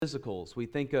physicals. We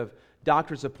think of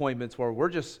doctor's appointments where we're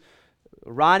just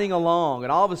riding along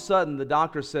and all of a sudden the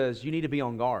doctor says, you need to be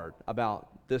on guard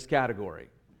about this category.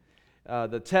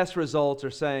 The test results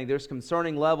are saying there's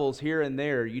concerning levels here and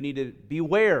there. You need to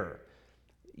beware.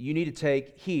 You need to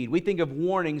take heed. We think of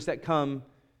warnings that come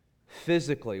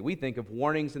physically. We think of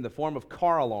warnings in the form of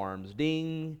car alarms.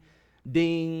 Ding,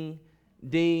 ding,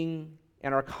 ding.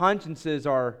 And our consciences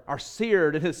are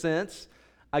seared, in a sense,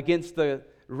 against the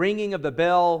ringing of the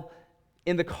bell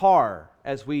in the car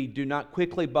as we do not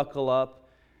quickly buckle up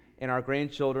and our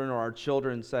grandchildren or our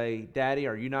children say, Daddy,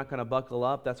 are you not going to buckle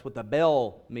up? That's what the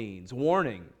bell means,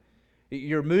 warning.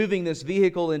 You're moving this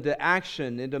vehicle into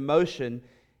action, into motion,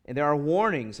 and there are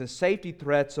warnings and safety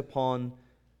threats upon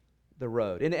the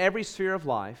road. In every sphere of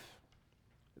life,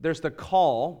 there's the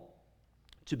call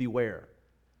to beware.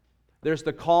 There's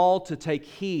the call to take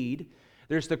heed.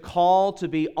 There's the call to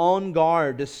be on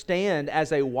guard, to stand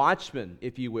as a watchman,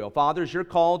 if you will. Fathers, you're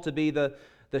called to be the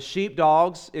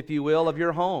sheepdogs, if you will, of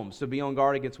your homes, to be on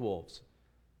guard against wolves,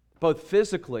 both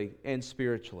physically and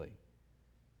spiritually.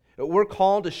 We're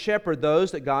called to shepherd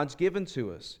those that God's given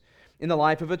to us. In the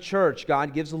life of a church,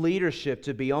 God gives leadership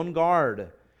to be on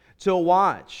guard, to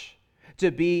watch,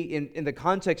 to be, in the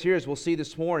context here, as we'll see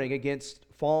this morning, against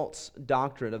false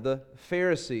doctrine of the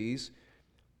Pharisees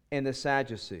and the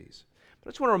Sadducees. But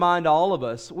I just want to remind all of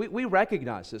us, we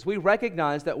recognize this. We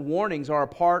recognize that warnings are a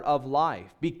part of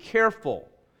life. Be careful.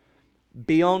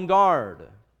 Be on guard.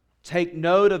 Take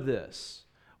note of this.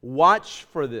 Watch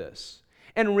for this.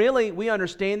 And really, we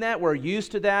understand that. We're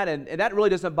used to that, and that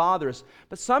really doesn't bother us.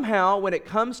 But somehow, when it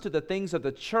comes to the things of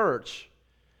the church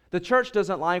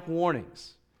doesn't like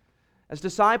warnings. As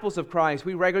disciples of Christ,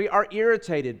 we regularly are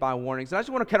irritated by warnings. And I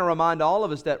just want to kind of remind all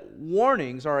of us that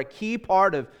warnings are a key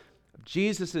part of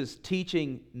Jesus'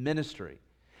 teaching ministry.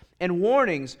 And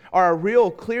warnings are a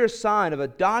real clear sign of a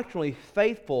doctrinally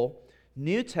faithful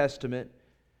New Testament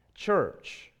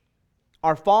church.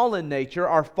 Our fallen nature,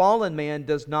 our fallen man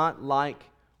does not like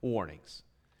warnings.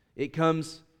 It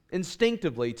comes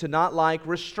instinctively to not like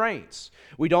restraints.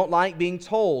 We don't like being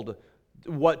told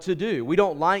what to do. We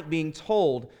don't like being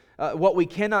told what we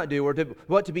cannot do or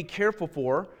what to be careful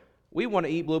for. We want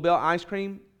to eat Bluebell ice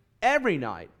cream every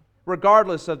night,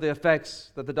 regardless of the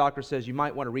effects that the doctor says you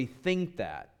might want to rethink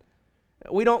that.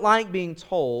 We don't like being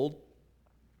told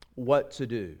what to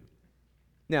do.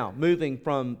 Now, moving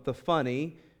from the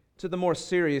funny to the more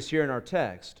serious here in our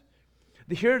text.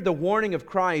 Here, the warning of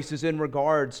Christ is in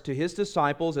regards to His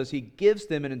disciples as He gives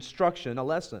them an instruction, a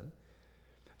lesson.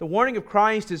 The warning of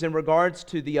Christ is in regards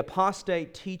to the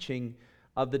apostate teaching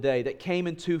of the day that came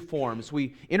in two forms.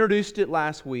 We introduced it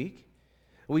last week.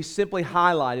 We simply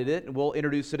highlighted it, and we'll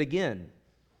introduce it again.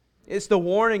 It's the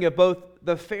warning of both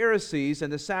the Pharisees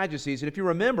and the Sadducees. And if you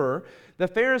remember, the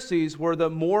Pharisees were the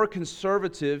more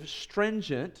conservative,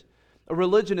 stringent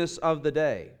religionists of the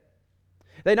day.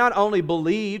 They not only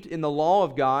believed in the law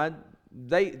of God,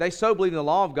 they so believed in the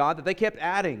law of God that they kept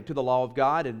adding to the law of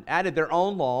God and added their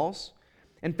own laws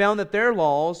and found that their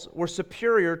laws were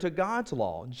superior to God's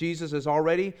law. Jesus has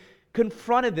already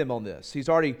confronted them on this. He's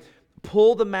already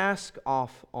pulled the mask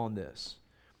off on this.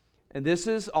 And this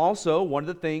is also one of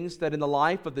the things that in the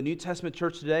life of the New Testament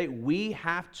church today, we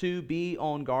have to be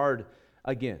on guard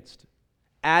against.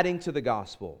 Adding to the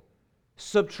gospel,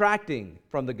 subtracting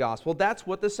from the gospel. That's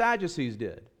what the Sadducees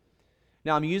did.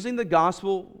 Now, I'm using the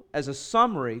gospel as a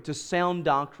summary to sound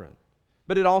doctrine,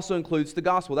 but it also includes the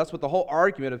gospel. That's what the whole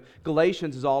argument of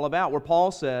Galatians is all about, where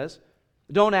Paul says,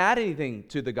 don't add anything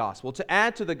to the gospel. To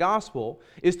add to the gospel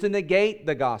is to negate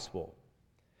the gospel.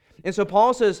 And so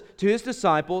Paul says to his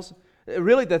disciples,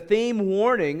 really the theme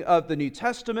warning of the New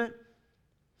Testament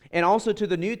and also to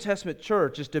the New Testament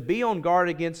church is to be on guard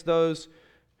against those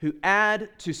who add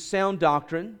to sound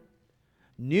doctrine,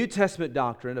 New Testament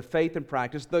doctrine of faith and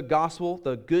practice, the gospel,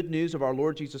 the good news of our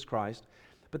Lord Jesus Christ.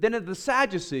 But then of the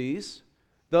Sadducees,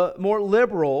 the more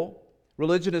liberal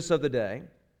religionists of the day,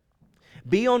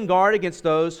 be on guard against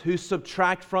those who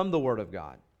subtract from the Word of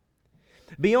God.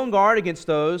 Be on guard against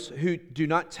those who do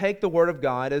not take the Word of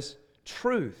God as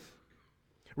truth.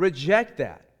 Reject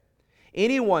that.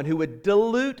 Anyone who would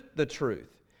dilute the truth,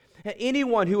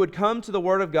 anyone who would come to the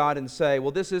Word of God and say,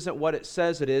 well, this isn't what it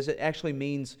says it is, it actually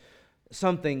means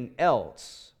something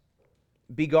else.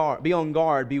 Be on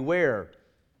guard, beware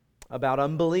about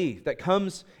unbelief that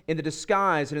comes in the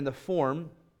disguise and in the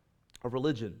form of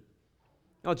religion.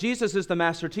 Now, Jesus is the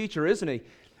master teacher, isn't He?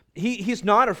 He's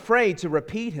not afraid to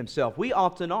repeat Himself. We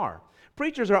often are.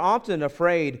 Preachers are often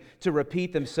afraid to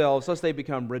repeat themselves, lest they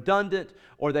become redundant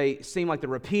or they seem like they're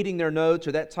repeating their notes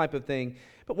or that type of thing.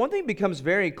 But one thing becomes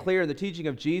very clear in the teaching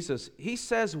of Jesus. He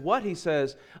says what he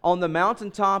says on the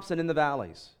mountaintops and in the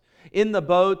valleys, in the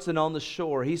boats and on the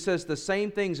shore. He says the same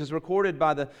things as recorded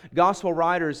by the gospel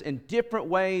writers in different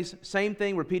ways, same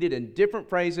thing repeated in different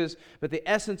phrases, but the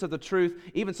essence of the truth,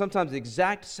 even sometimes the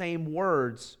exact same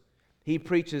words, he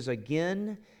preaches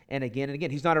again and again and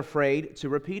again. He's not afraid to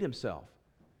repeat himself.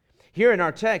 Here in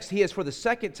our text, he has for the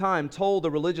second time told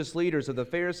the religious leaders of the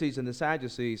Pharisees and the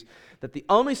Sadducees that the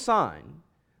only sign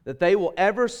that they will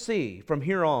ever see from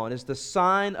here on is the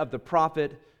sign of the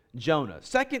prophet Jonah.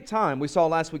 Second time we saw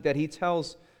last week that he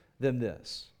tells them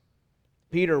this.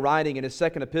 Peter, writing in his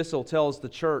second epistle, tells the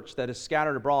church that is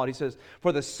scattered abroad, he says,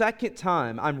 for the second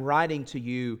time I'm writing to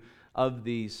you of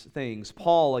these things.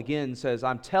 Paul again says,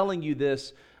 I'm telling you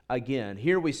this again.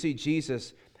 Here we see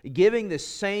Jesus giving the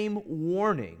same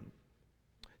warning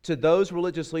to those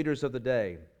religious leaders of the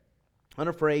day,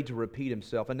 unafraid to repeat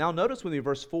himself. And now notice with me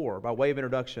verse 4, by way of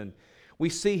introduction, we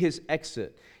see his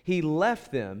exit. He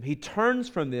left them, he turns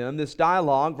from them, this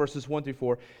dialogue, verses 1 through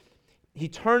 4, he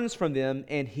turns from them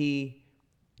and he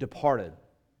departed.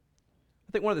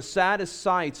 I think one of the saddest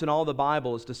sights in all the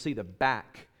Bible is to see the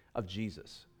back of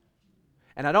Jesus.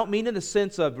 And I don't mean in the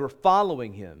sense of you're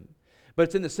following him, but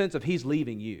it's in the sense of he's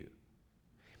leaving you.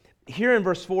 Here in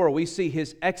verse 4, we see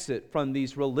his exit from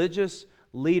these religious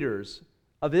leaders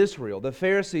of Israel, the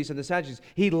Pharisees and the Sadducees.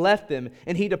 He left them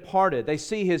and he departed. They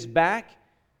see his back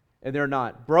and they're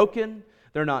not broken,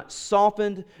 they're not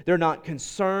softened, they're not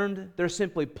concerned. They're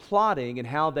simply plotting in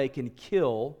how they can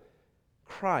kill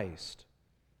Christ.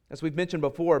 As we've mentioned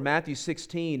before, Matthew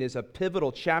 16 is a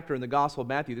pivotal chapter in the Gospel of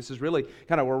Matthew. This is really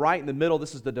we're right in the middle.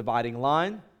 This is the dividing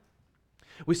line.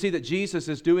 We see that Jesus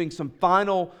is doing some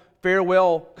final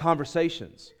farewell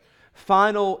conversations,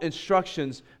 final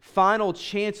instructions, final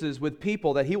chances with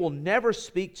people that he will never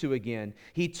speak to again.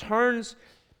 He turns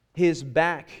his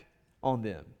back on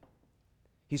them.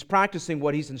 He's practicing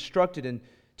what he's instructed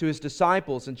to his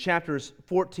disciples in chapters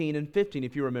 14 and 15,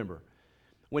 if you remember.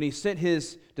 When he sent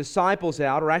his disciples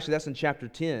out, or actually that's in chapter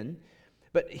 10,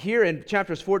 but here in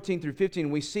chapters 14 through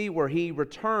 15, we see where he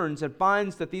returns and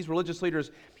finds that these religious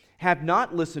leaders have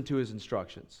not listened to his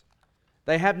instructions.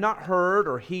 They have not heard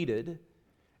or heeded,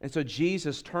 and so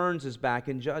Jesus turns his back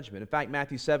in judgment. In fact,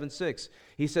 Matthew 7:6,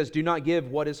 he says, do not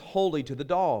give what is holy to the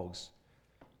dogs.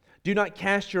 Do not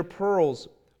cast your pearls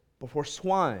before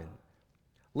swine,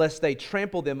 lest they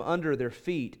trample them under their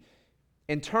feet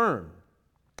and turn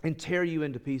and tear you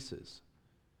into pieces.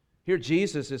 Here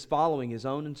Jesus is following his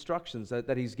own instructions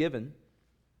that he's given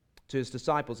to his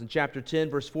disciples. In chapter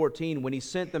 10, verse 14, when he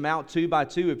sent them out 2 by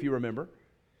 2, if you remember,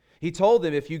 he told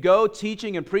them, if you go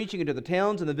teaching and preaching into the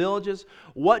towns and the villages,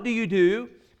 what do you do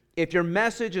if your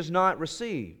message is not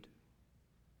received?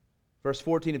 Verse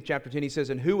 14 of chapter 10, he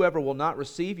says, and whoever will not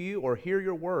receive you or hear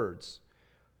your words,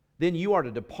 then you are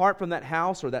to depart from that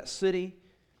house or that city.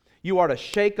 You are to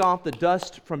shake off the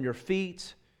dust from your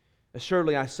feet.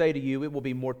 Assuredly, I say to you, it will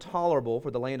be more tolerable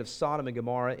for the land of Sodom and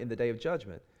Gomorrah in the day of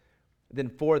judgment than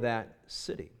for that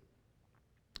city.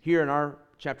 Here in our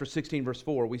chapter 16, verse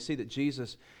 4, we see that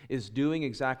Jesus is doing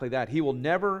exactly that. He will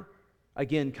never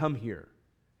again come here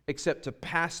except to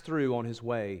pass through on his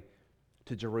way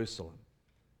to Jerusalem.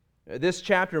 This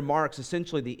chapter marks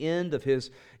essentially the end of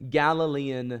his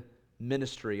Galilean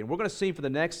ministry. And we're going to see for the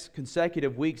next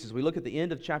consecutive weeks as we look at the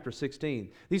end of chapter 16,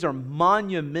 these are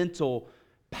monumental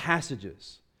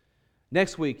passages.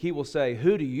 Next week, he will say,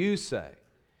 who do you say?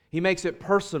 He makes it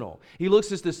personal. He looks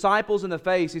his disciples in the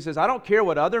face. He says, I don't care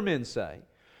what other men say.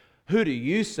 Who do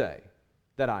you say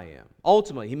that I am?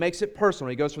 Ultimately, he makes it personal.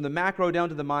 He goes from the macro down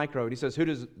to the micro. And he says, who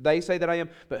does they say that I am?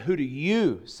 But who do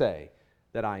you say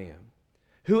that I am?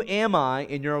 Who am I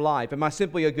in your life? Am I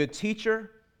simply a good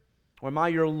teacher? Or am I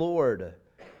your Lord,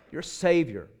 your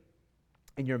Savior,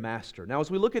 and your Master? Now,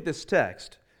 as we look at this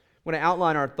text, I'm going to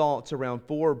outline our thoughts around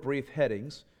 4 brief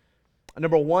headings.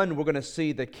 Number 1, we're going to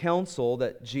see the counsel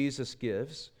that Jesus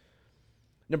gives.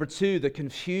 Number 2, the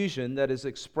confusion that is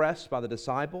expressed by the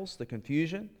disciples, the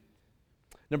confusion.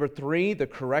 Number 3, the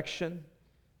correction.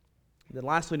 And then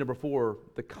lastly, number 4,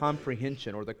 the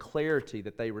comprehension or the clarity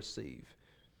that they receive.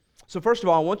 So first of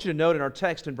all, I want you to note in our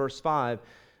text in verse 5,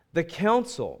 the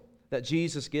counsel that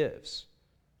Jesus gives.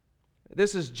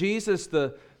 This is Jesus,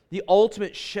 the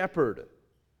ultimate shepherd.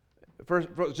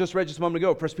 Just read just a moment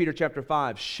ago, 1 Peter chapter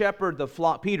 5, shepherd the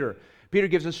flock. Peter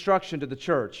gives instruction to the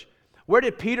church. Where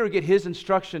did Peter get his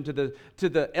instruction to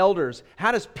the elders?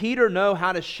 How does Peter know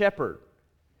how to shepherd?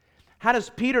 How does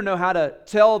Peter know how to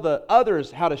tell the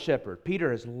others how to shepherd?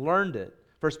 Peter has learned it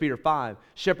 1 Peter 5,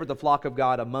 shepherd the flock of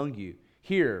God among you.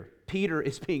 Here, Peter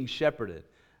is being shepherded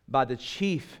by the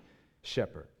chief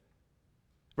shepherd.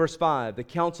 Verse 5, the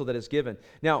counsel that is given.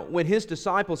 Now, when his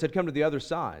disciples had come to the other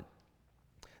side,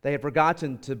 they had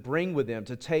forgotten to bring with them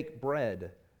to take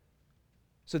bread.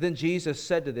 So then Jesus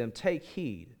said to them, take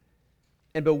heed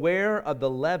and beware of the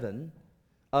leaven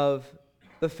of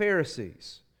the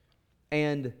Pharisees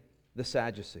and the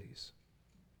Sadducees.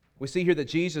 We see here that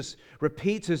Jesus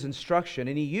repeats his instruction,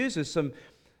 and he uses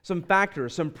some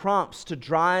factors, some prompts to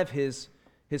drive his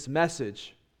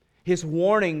message, his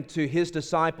warning to his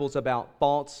disciples about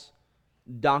false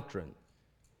doctrine.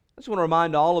 I just want to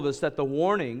remind all of us that the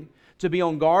warning to be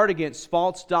on guard against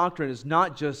false doctrine is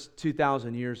not just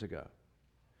 2,000 years ago.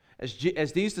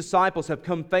 As these disciples have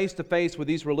come face to face with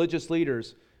these religious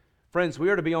leaders, friends, we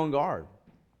are to be on guard.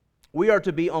 We are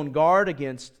to be on guard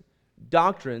against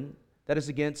doctrine that is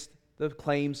against the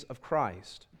claims of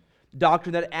Christ.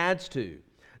 Doctrine that adds to,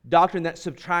 doctrine that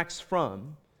subtracts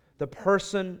from the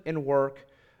person and work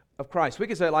of Christ. We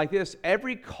can say it like this: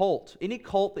 every cult, any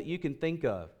cult that you can think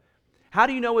of, how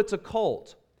do you know it's a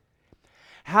cult?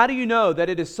 How do you know that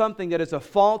it is something that is a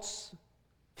false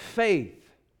faith?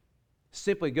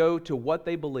 Simply go to what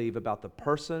they believe about the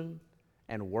person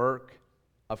and work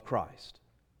of Christ.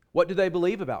 What do they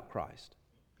believe about Christ?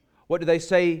 What do they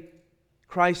say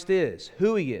Christ is,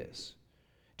 who He is?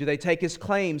 Do they take His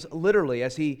claims literally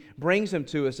as He brings them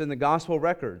to us in the gospel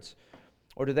records?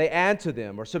 Or do they add to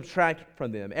them or subtract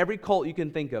from them? Every cult you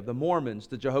can think of, the Mormons,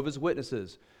 the Jehovah's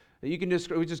Witnesses, we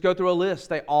just go through a list.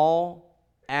 They all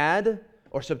add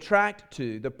or subtract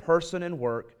to the person and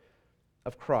work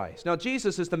of Christ. Now,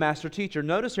 Jesus is the master teacher.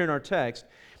 Notice here in our text,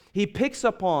 He picks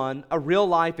up on a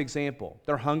real-life example.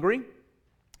 They're hungry.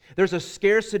 There's a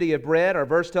scarcity of bread. Our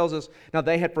verse tells us, now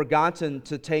they had forgotten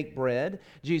to take bread.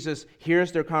 Jesus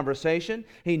hears their conversation.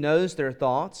 He knows their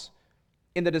thoughts.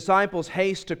 In the disciples'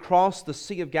 haste to cross the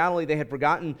Sea of Galilee, they had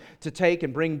forgotten to take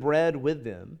and bring bread with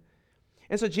them.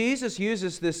 And so Jesus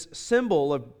uses this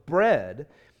symbol of bread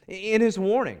in His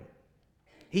warning.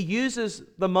 He uses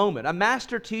the moment. A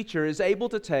master teacher is able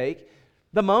to take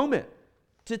the moment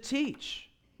to teach.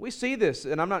 We see this,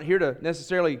 and I'm not here to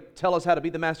necessarily tell us how to be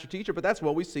the master teacher, but that's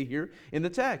what we see here in the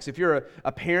text. If you're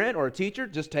a parent or a teacher,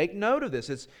 just take note of this.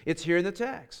 It's here in the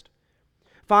text.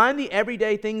 Find the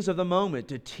everyday things of the moment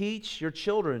to teach your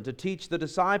children, to teach the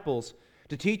disciples,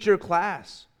 to teach your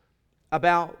class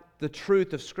about the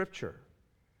truth of Scripture.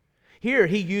 Here,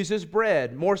 He uses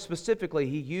bread. More specifically,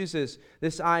 He uses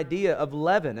this idea of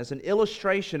leaven as an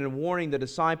illustration and warning the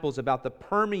disciples about the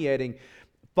permeating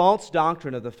false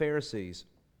doctrine of the Pharisees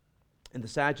and the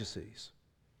Sadducees.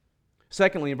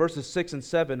 Secondly, in verses 6 and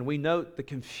 7, we note the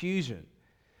confusion.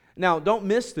 Now, don't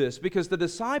miss this, because the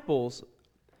disciples,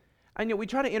 we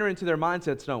try to enter into their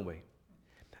mindsets, don't we?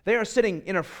 They are sitting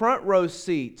in a front row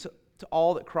seat to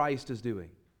all that Christ is doing.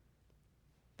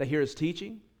 They hear His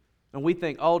teaching, and we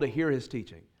think, to hear His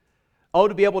teaching.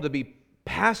 To be able to be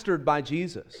pastored by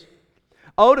Jesus.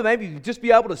 To maybe just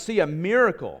be able to see a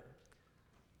miracle.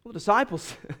 Well, the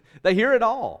disciples, they hear it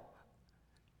all.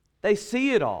 They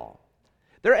see it all.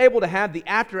 They're able to have the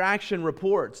after-action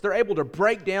reports. They're able to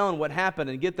break down what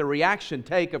happened and get the reaction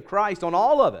take of Christ on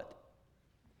all of it.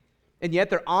 And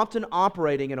yet they're often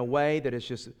operating in a way that is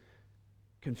just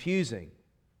confusing.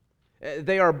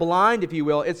 They are blind, if you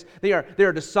will. They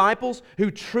are disciples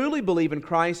who truly believe in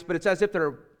Christ, but it's as if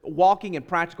they're walking in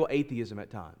practical atheism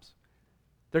at times.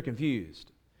 They're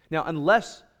confused. Now,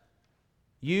 unless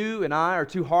you and I are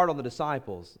too hard on the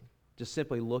disciples, just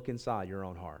simply look inside your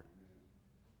own heart.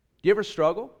 Do you ever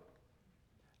struggle?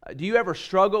 Do you ever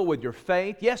struggle with your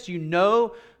faith? Yes, you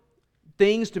know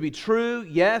things to be true.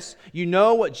 Yes, you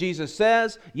know what Jesus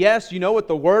says. Yes, you know what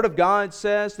the Word of God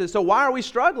says. So why are we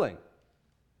struggling?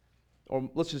 Or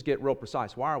let's just get real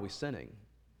precise. Why are we sinning?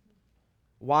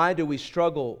 Why do we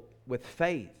struggle with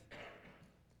faith?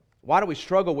 Why do we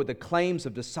struggle with the claims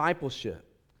of discipleship?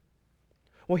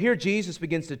 Well, here Jesus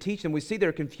begins to teach them. We see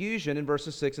their confusion in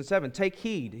verses 6 and 7. Take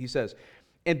heed, He says,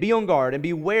 and be on guard, and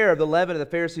beware of the leaven of the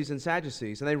Pharisees and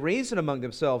Sadducees. And they reason among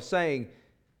themselves, saying,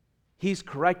 He's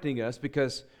correcting us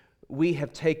because we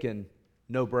have taken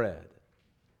no bread.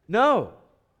 No,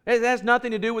 it has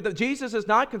nothing to do with it. Jesus is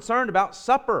not concerned about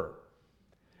supper.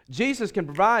 Jesus can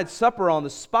provide supper on the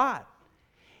spot.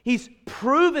 He's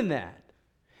proven that.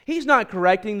 He's not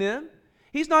correcting them.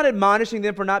 He's not admonishing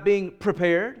them for not being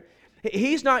prepared.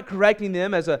 He's not correcting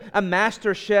them as a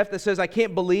master chef that says, I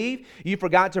can't believe you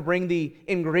forgot to bring the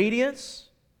ingredients.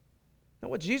 Now,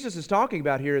 what Jesus is talking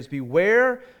about here is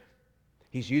beware.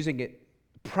 He's using it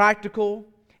practical,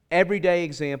 everyday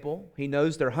example. He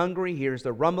knows they're hungry, hears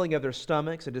the rumbling of their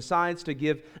stomachs, and decides to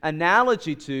give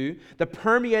analogy to the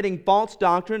permeating false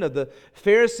doctrine of the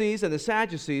Pharisees and the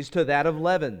Sadducees to that of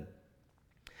leaven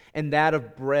and that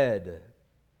of bread.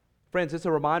 Friends, it's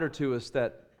a reminder to us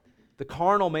that the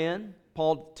carnal man,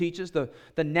 Paul teaches, the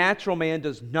natural man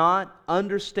does not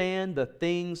understand the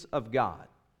things of God.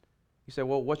 You say,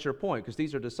 well, what's your point? Because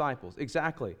these are disciples.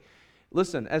 Exactly.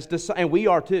 Listen, and we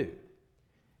are too.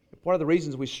 One of the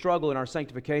reasons we struggle in our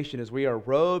sanctification is we are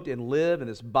robed and live in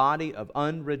this body of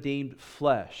unredeemed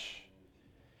flesh.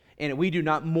 And we do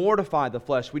not mortify the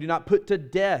flesh. We do not put to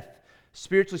death,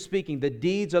 spiritually speaking, the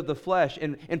deeds of the flesh.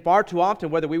 And far too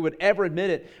often, whether we would ever admit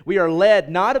it, we are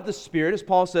led not of the Spirit, as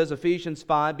Paul says, Ephesians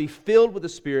 5, be filled with the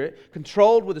Spirit,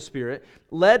 controlled with the Spirit,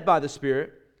 led by the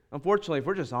Spirit. Unfortunately, if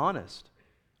we're just honest,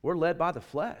 we're led by the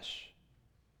flesh.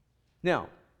 Now,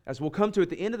 as we'll come to at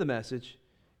the end of the message,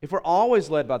 if we're always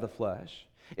led by the flesh,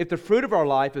 if the fruit of our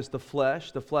life is the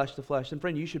flesh, then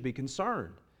friend, you should be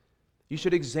concerned. You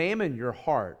should examine your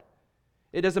heart.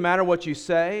 It doesn't matter what you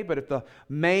say, but if the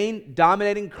main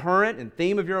dominating current and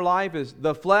theme of your life is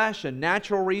the flesh and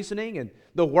natural reasoning and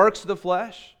the works of the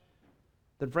flesh,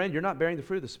 then friend, you're not bearing the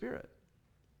fruit of the Spirit.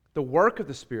 The work of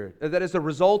the Spirit, that is the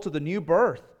result of the new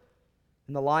birth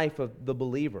in the life of the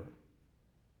believer.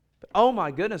 But oh my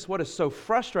goodness, what is so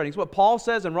frustrating is what Paul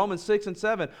says in Romans 6 and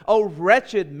 7. Oh,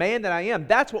 wretched man that I am.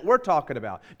 That's what we're talking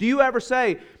about. Do you ever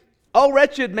say, oh,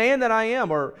 wretched man that I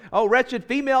am, or oh, wretched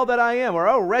female that I am, or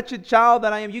oh, wretched child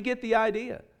that I am? You get the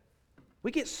idea. We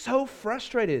get so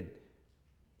frustrated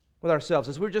with ourselves,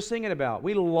 as we were just singing about.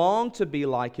 We long to be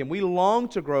like Him. We long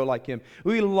to grow like Him.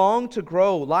 We long to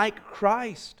grow like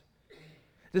Christ,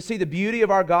 to see the beauty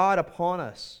of our God upon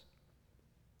us,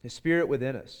 His Spirit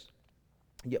within us.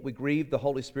 And yet we grieve the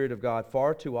Holy Spirit of God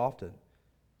far too often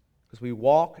because we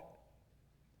walk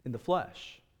in the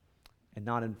flesh and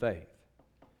not in faith.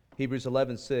 Hebrews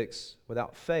 11:6,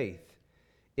 without faith,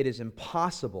 it is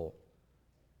impossible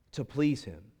to please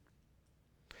Him.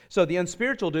 So the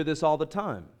unspiritual do this all the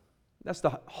time. That's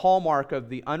the hallmark of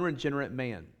the unregenerate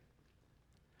man.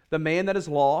 The man that is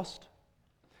lost,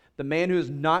 the man who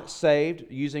is not saved,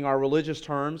 using our religious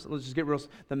terms, let's just get real.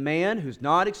 The man who's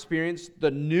not experienced the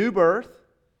new birth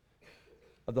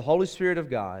of the Holy Spirit of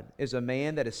God is a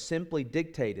man that is simply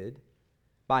dictated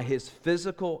by his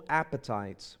physical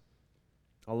appetites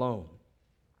alone.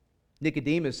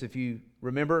 Nicodemus, if you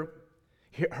remember,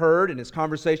 heard in his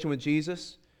conversation with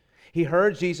Jesus, he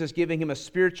heard Jesus giving him a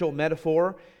spiritual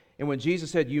metaphor. And when Jesus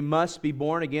said, you must be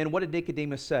born again, what did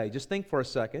Nicodemus say? Just think for a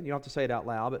second. You don't have to say it out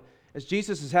loud. But as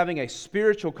Jesus is having a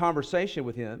spiritual conversation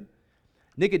with him,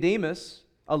 Nicodemus,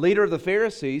 a leader of the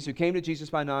Pharisees who came to Jesus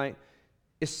by night,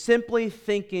 is simply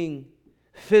thinking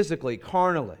physically,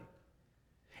 carnally.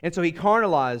 And so he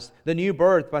carnalized the new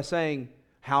birth by saying,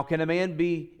 how can a man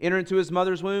enter into his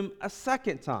mother's womb a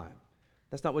second time?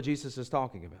 That's not what Jesus is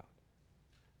talking about.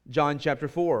 John chapter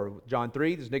 4, John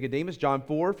 3, there's Nicodemus. John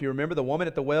 4, if you remember the woman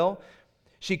at the well,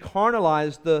 she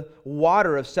carnalized the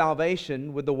water of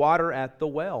salvation with the water at the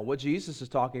well. What Jesus is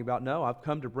talking about, no, I've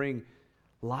come to bring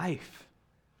life.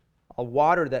 A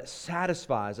water that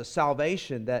satisfies, a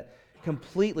salvation that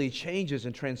completely changes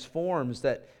and transforms,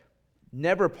 that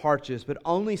never parches but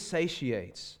only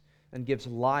satiates and gives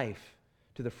life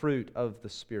to the fruit of the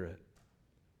Spirit.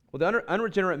 Well, the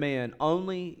unregenerate man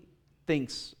only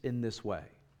thinks in this way.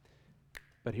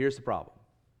 But here's the problem.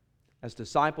 As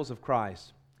disciples of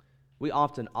Christ, we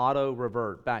often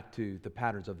auto-revert back to the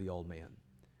patterns of the old man.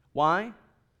 Why?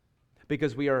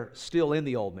 Because we are still in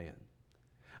the old man.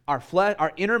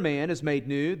 Our inner man is made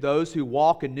new. Those who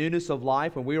walk in newness of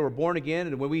life, when we were born again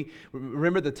and when we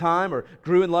remember the time or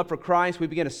grew in love for Christ, we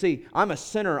begin to see, I'm a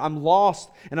sinner, I'm lost,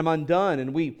 and I'm undone.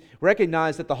 And we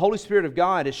recognize that the Holy Spirit of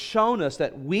God has shown us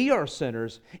that we are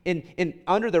sinners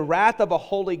under the wrath of a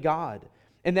holy God,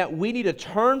 and that we need to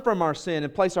turn from our sin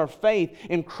and place our faith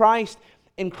in Christ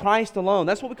alone.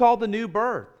 That's what we call the new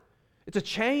birth. It's a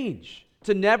change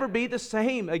to never be the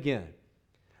same again.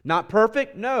 Not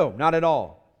perfect? No, not at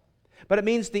all. But it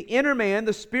means the inner man,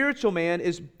 the spiritual man,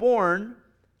 is born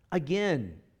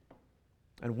again.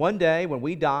 And one day when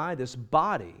we die, this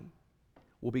body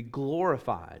will be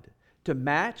glorified to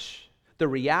match the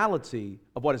reality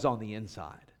of what is on the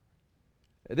inside.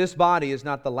 This body is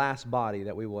not the last body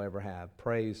that we will ever have.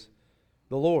 Praise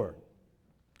the Lord.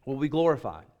 We'll be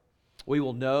glorified. We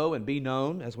will know and be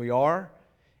known as we are,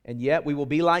 and yet we will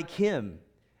be like Him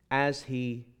as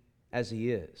He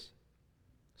is.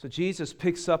 So Jesus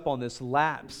picks up on this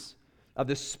lapse of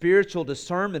this spiritual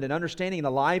discernment and understanding in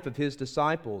the life of His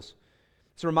disciples.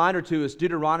 It's a reminder to us,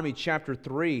 Deuteronomy chapter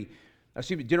 3,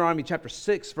 Deuteronomy chapter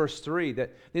 6, verse 3,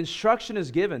 that the instruction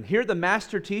is given. Hear the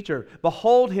master teacher.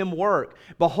 Behold him work.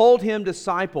 Behold him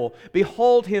disciple.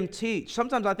 Behold him teach.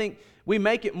 Sometimes I think we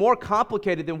make it more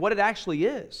complicated than what it actually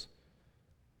is.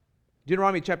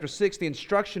 Deuteronomy chapter 6, the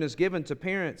instruction is given to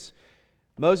parents.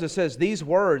 Moses says, "These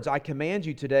words I command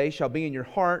you today shall be in your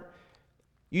heart.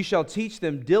 You shall teach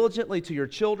them diligently to your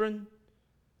children."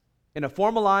 In a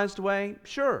formalized way,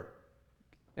 sure.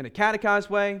 In a catechized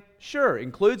way, sure,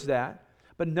 includes that.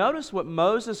 But notice what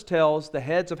Moses tells the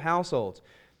heads of households.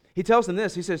 He tells them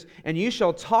this. He says, "And you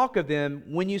shall talk of them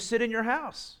when you sit in your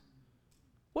house."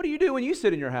 What do you do when you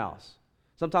sit in your house?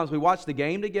 Sometimes we watch the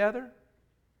game together.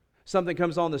 Something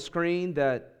comes on the screen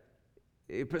that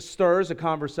it stirs a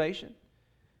conversation.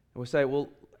 And we say, well,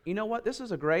 you know what? This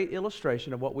is a great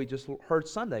illustration of what we just heard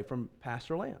Sunday from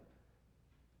Pastor Lamb.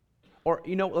 Or,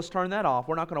 you know, let's turn that off.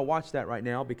 We're not going to watch that right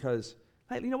now because,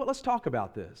 hey, you know what? Let's talk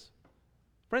about this.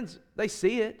 Friends, they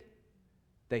see it.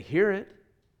 They hear it.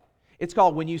 It's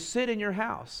called when you sit in your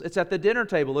house. It's at the dinner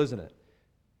table, isn't it?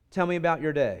 Tell me about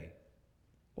your day.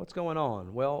 What's going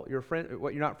on? Well,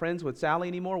 you're not friends with Sally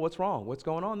anymore? What's wrong? What's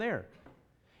going on there?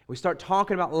 We start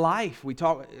talking about life. We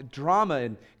talk drama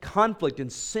and conflict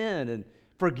and sin and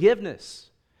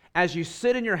forgiveness. As you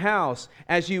sit in your house,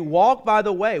 as you walk by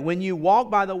the way, when you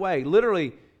walk by the way,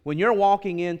 literally, when you're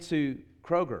walking into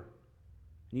Kroger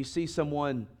and you see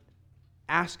someone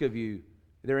ask of you,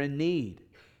 they're in need.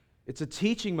 It's a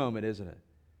teaching moment, isn't it?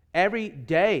 Every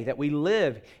day that we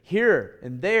live here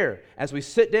and there, as we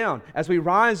sit down, as we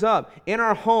rise up in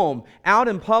our home, out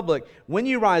in public, when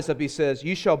you rise up, he says,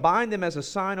 "You shall bind them as a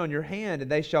sign on your hand, and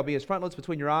they shall be as frontlets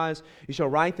between your eyes. You shall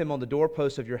write them on the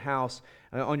doorposts of your house,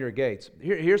 on your gates."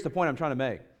 Here's the point I'm trying to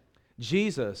make.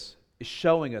 Jesus is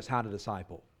showing us how to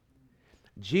disciple.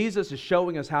 Jesus is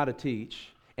showing us how to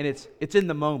teach, and it's in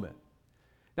the moment.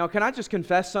 Now, can I just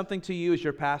confess something to you as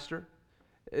your pastor?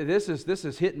 This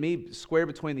is hitting me square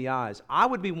between the eyes. I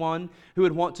would be one who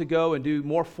would want to go and do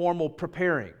more formal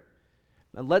preparing.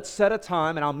 And let's set a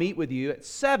time, and I'll meet with you at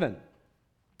 7.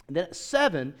 And then at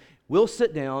 7, we'll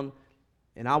sit down,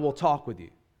 and I will talk with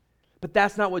you. But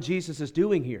that's not what Jesus is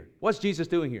doing here. What's Jesus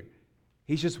doing here?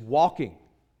 He's just walking.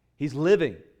 He's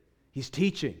living. He's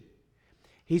teaching.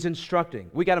 He's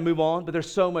instructing. We got to move on, but there's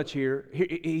so much here.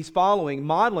 He's modeling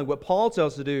what Paul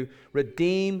tells us to do.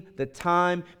 Redeem the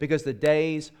time because the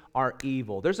days are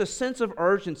evil. There's a sense of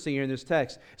urgency here in this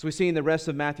text. As we see in the rest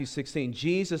of Matthew 16,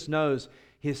 Jesus knows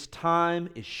his time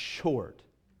is short.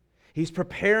 He's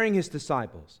preparing his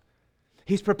disciples.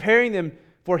 He's preparing them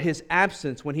for his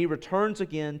absence when he returns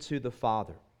again to the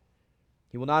Father.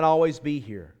 He will not always be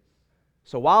here.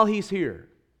 So while he's here,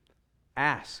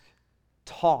 ask,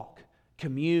 talk,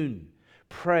 commune,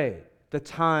 pray. The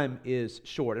time is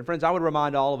short. And friends, I would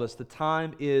remind all of us, the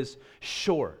time is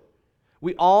short.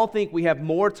 We all think we have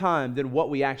more time than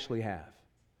what we actually have.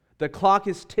 The clock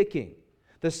is ticking.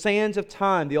 The sands of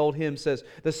time, the old hymn says,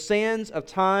 the sands of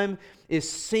time is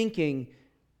sinking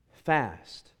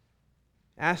fast.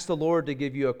 Ask the Lord to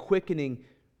give you a quickening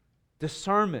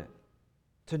discernment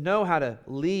to know how to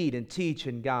lead and teach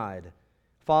and guide,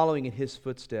 following in his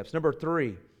footsteps. Number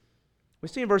 3, we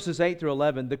see in verses 8 through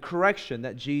 11 the correction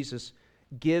that Jesus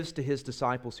gives to his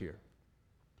disciples here.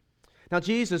 Now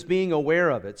Jesus, being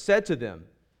aware of it, said to them,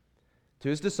 to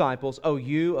his disciples, "O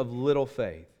you of little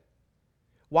faith,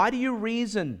 why do you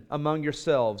reason among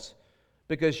yourselves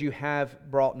because you have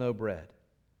brought no bread?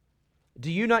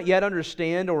 Do you not yet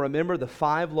understand or remember the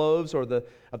 5 loaves of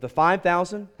the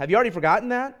 5,000? Have you already forgotten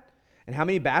that? And how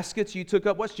many baskets you took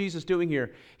up?" What's Jesus doing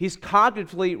here? He's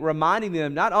cognitively reminding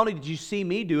them, not only did you see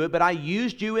me do it, but I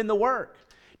used you in the work.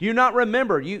 Do you not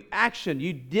remember? You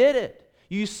did it.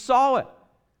 You saw it.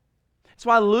 That's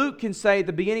why Luke can say at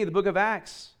the beginning of the book of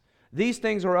Acts, these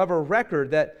things are of a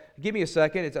record that, give me a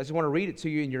second, I just want to read it to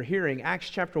you in your hearing. Acts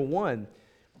chapter 1.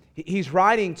 He's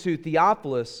writing to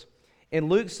Theophilus, and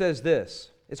Luke says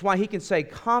this. It's why he can say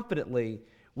confidently,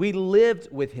 we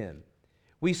lived with him.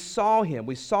 We saw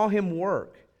him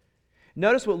work.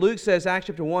 Notice what Luke says, Acts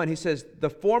chapter 1. He says, "The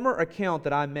former account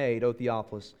that I made, O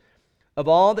Theophilus, of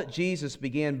all that Jesus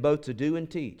began both to do and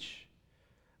teach,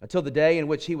 until the day in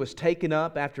which he was taken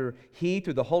up, after he,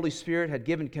 through the Holy Spirit, had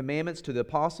given commandments to the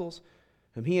apostles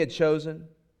whom he had chosen,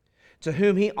 to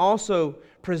whom he also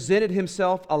presented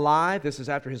himself alive," this is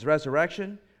after his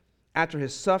resurrection, "after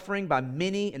his suffering by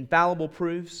many infallible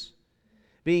proofs,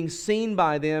 being seen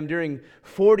by them during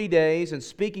 40 days, and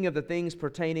speaking of the things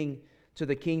pertaining to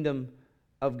the kingdom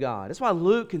of God." That's why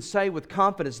Luke can say with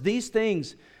confidence, these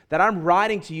things that I'm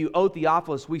writing to you, O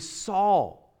Theophilus, we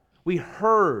saw, we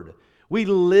heard, we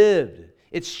lived.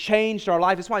 It's changed our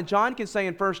life. That's why John can say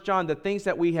in 1 John, the things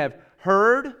that we have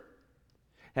heard,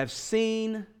 have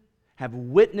seen, have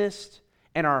witnessed,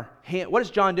 and our hand. What is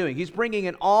John doing? He's bringing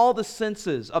in all the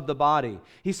senses of the body.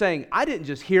 He's saying, I didn't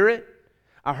just hear it,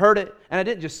 I heard it, and I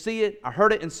didn't just see it, I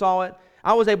heard it and saw it.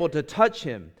 I was able to touch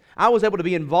him. I was able to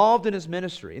be involved in his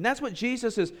ministry. And that's what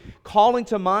Jesus is calling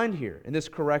to mind here in this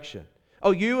correction.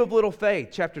 Oh, you of little faith,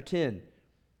 chapter 10,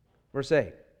 verse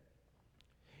 8.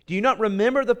 Do you not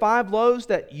remember the 5 loaves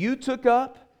that you took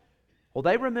up? Well,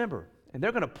 they remember, and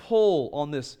they're going to pull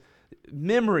on this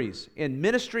memories and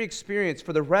ministry experience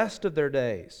for the rest of their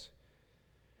days.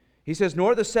 He says,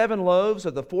 nor the 7 loaves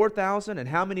of the 4,000 and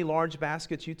how many large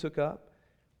baskets you took up?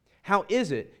 How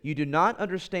is it you do not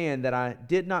understand that I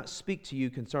did not speak to you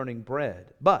concerning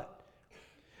bread, but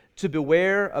to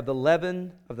beware of the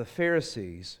leaven of the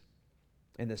Pharisees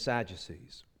and the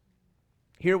Sadducees?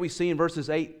 Here we see in verses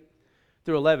 8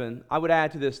 through 11, I would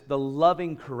add to this, the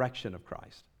loving correction of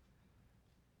Christ.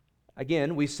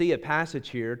 Again, we see a passage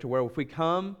here to where if we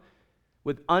come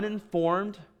with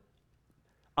uninformed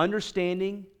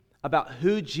understanding about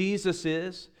who Jesus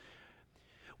is,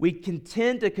 we can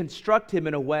tend to construct him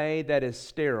in a way that is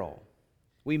sterile.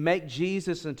 We make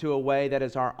Jesus into a way that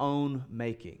is our own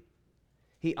making.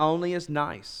 He only is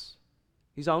nice.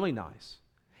 He's only nice.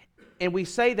 And we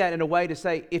say that in a way to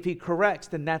say, if he corrects,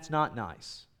 then that's not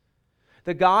nice.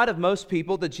 The God of most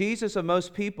people, the Jesus of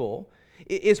most people,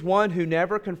 is one who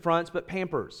never confronts but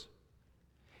pampers.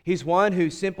 He's one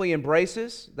who simply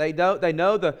embraces. They know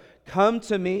the come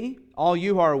to me, all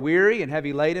you who are weary and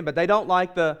heavy laden, but they don't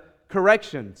like the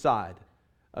correction side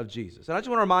of Jesus. And I just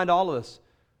want to remind all of us,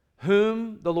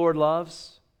 whom the Lord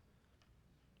loves,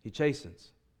 he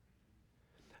chastens.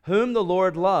 Whom the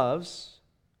Lord loves,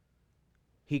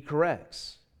 he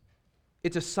corrects.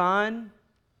 It's a sign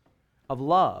of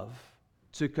love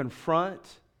to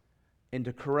confront and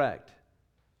to correct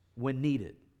when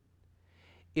needed.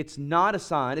 It's not a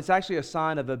sign, it's actually a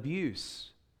sign of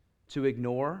abuse to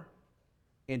ignore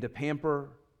and to pamper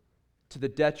to the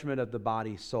detriment of the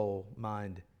body, soul,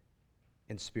 mind,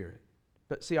 and spirit.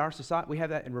 But see, our society, we have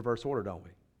that in reverse order, don't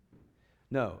we?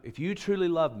 No, if you truly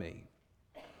love me,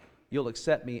 you'll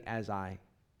accept me as I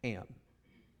am.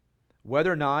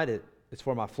 Whether or not it's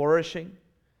for my flourishing,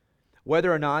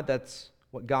 whether or not that's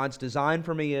what God's design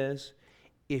for me is,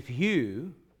 if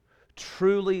you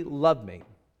truly love me,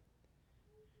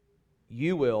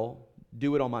 you will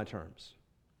do it on my terms.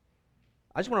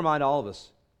 I just want to remind all of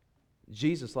us,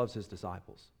 Jesus loves his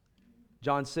disciples.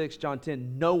 John 6, John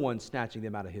 10, no one's snatching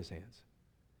them out of his hands.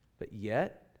 But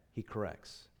yet, he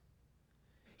corrects.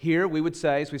 Here, we would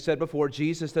say, as we said before,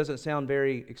 Jesus doesn't sound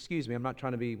very, excuse me, I'm not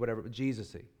trying to be whatever, but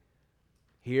Jesus-y.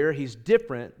 Here, he's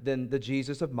different than the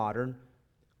Jesus of modern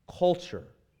culture.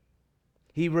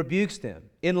 He rebukes them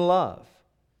in love.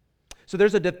 So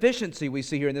there's a deficiency we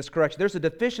see here in this correction. There's a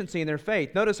deficiency in their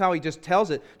faith. Notice how he just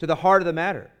tells it to the heart of the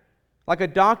matter. Like a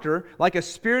doctor, like a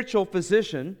spiritual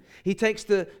physician, he takes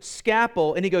the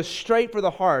scalpel and he goes straight for the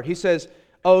heart. He says,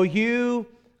 "O you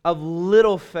of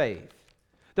little faith."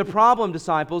 The problem,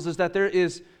 disciples, is that there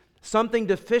is something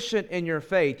deficient in your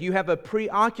faith. You have a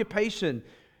preoccupation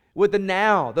with the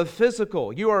now, the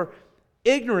physical. You are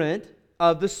ignorant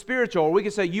of the spiritual. Or we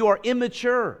could say you are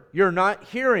immature. You're not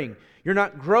hearing. You're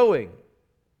not growing.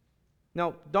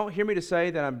 Now, don't hear me to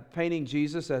say that I'm painting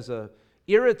Jesus as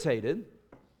irritated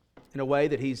in a way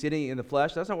that he's hitting in the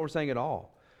flesh. That's not what we're saying at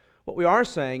all. What we are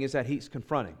saying is that he's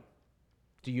confronting.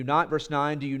 Do you not, verse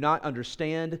 9, do you not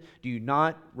understand? Do you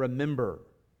not remember?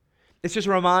 It's just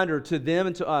a reminder to them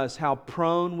and to us how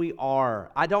prone we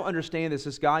are. I don't understand this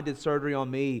as God did surgery on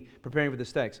me preparing for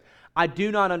this text. I do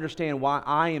not understand why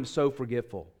I am so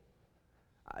forgetful.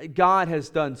 God has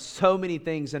done so many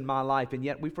things in my life, and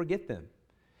yet we forget them.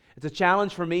 It's a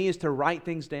challenge for me is to write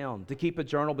things down, to keep a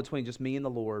journal between just me and the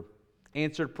Lord.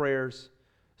 Answered prayers,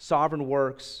 sovereign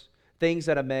works, things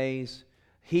that amaze,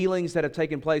 healings that have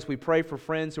taken place. We pray for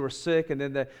friends who are sick, and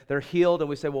then they're healed, and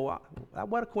we say, well,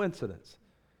 what a coincidence.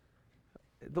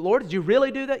 The Lord, did you really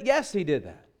do that? Yes, he did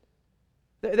that.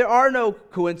 There are no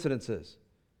coincidences.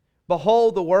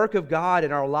 Behold the work of God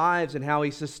in our lives and how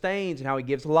he sustains and how he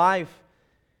gives life,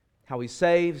 how he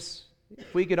saves.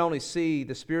 If we could only see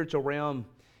the spiritual realm,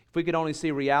 if we could only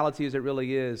see reality as it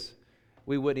really is,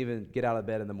 we wouldn't even get out of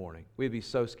bed in the morning. We'd be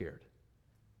so scared.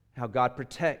 How God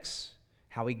protects,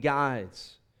 how he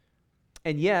guides.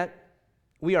 And yet,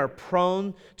 we are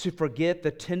prone to forget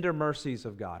the tender mercies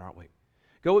of God, aren't we?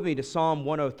 Go with me to Psalm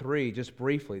 103 just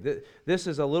briefly. This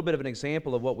is a little bit of an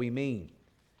example of what we mean.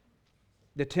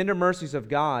 The tender mercies of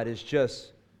God is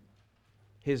just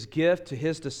his gift to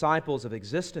his disciples of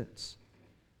existence.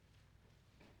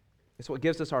 It's what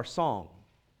gives us our song.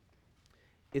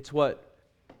 It's what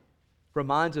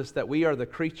reminds us that we are the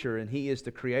creature and He is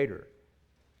the creator,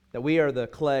 that we are the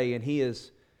clay and He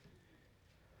is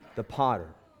the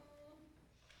potter.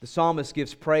 The psalmist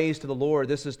gives praise to the Lord.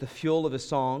 This is the fuel of his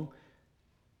song.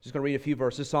 Just going to read a few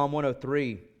verses. Psalm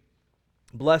 103.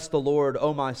 Bless the Lord,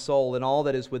 O my soul, and all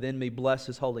that is within me, bless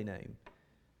His holy name.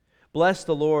 Bless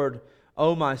the Lord,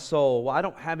 O my soul. Well, I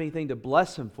don't have anything to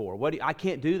bless Him for. I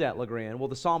can't do that, LeGrand. Well,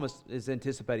 the psalmist is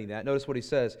anticipating that. Notice what he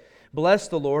says. Bless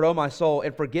the Lord, O my soul,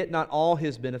 and forget not all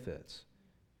His benefits.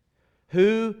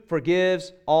 Who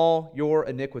forgives all your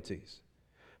iniquities?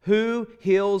 Who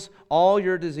heals all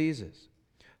your diseases?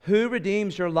 Who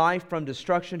redeems your life from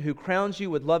destruction? Who crowns you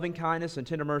with loving kindness and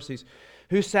tender mercies?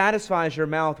 Who satisfies your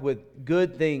mouth with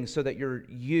good things so that your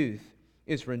youth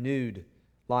is renewed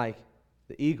like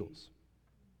the eagles?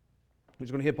 We're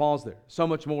just going to hit pause there. So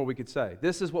much more we could say.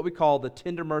 This is what we call the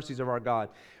tender mercies of our God.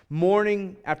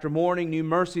 Morning after morning, new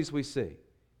mercies we see.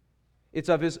 It's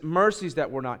of His mercies that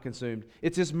we're not consumed.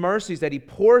 It's His mercies that He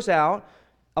pours out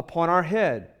upon our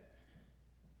head.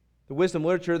 The wisdom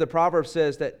literature, the proverb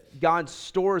says that God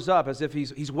stores up as if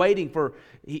He's waiting for...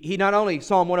 He not only,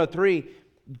 Psalm 103,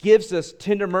 gives us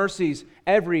tender mercies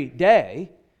every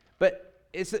day, but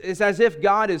it's as if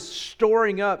God is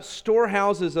storing up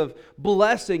storehouses of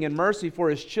blessing and mercy for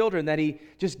His children that He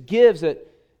just gives at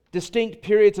distinct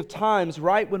periods of times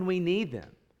right when we need them.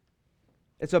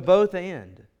 It's a both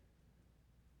and.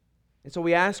 And so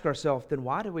we ask ourselves, then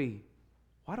why do we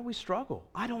struggle?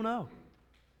 I don't know.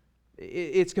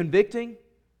 It's convicting.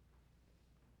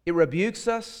 It rebukes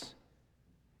us.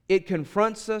 It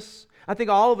confronts us. I think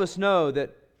all of us know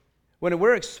that when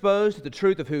we're exposed to the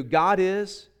truth of who God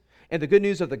is and the good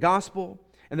news of the gospel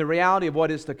and the reality of what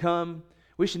is to come,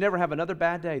 we should never have another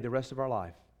bad day the rest of our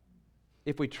life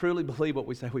if we truly believe what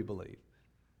we say we believe.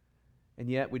 And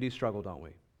yet we do struggle, don't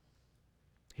we?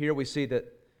 Here we see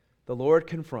that the Lord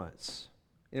confronts,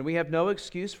 and we have no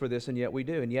excuse for this, and yet we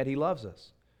do, and yet He loves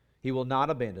us. He will not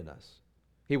abandon us.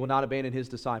 He will not abandon His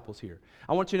disciples here.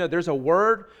 I want you to know there's a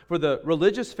word for the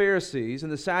religious Pharisees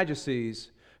and the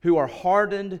Sadducees who are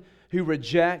hardened, who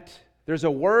reject. There's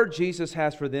a word Jesus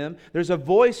has for them. There's a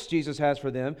voice Jesus has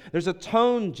for them. There's a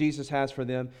tone Jesus has for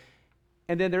them.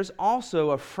 And then there's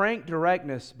also a frank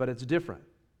directness, but it's different,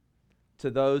 to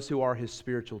those who are His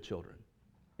spiritual children.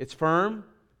 It's firm,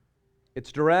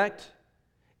 it's direct,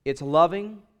 it's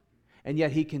loving, and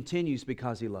yet He continues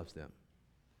because He loves them.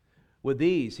 With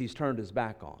these, He's turned His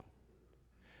back on.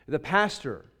 The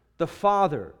pastor, the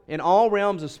father, in all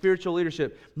realms of spiritual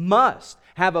leadership must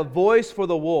have a voice for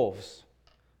the wolves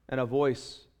and a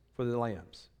voice for the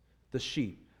lambs, the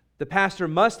sheep. The pastor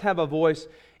must have a voice,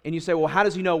 and you say, well, how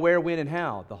does he know where, when, and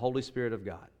how? The Holy Spirit of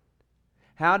God.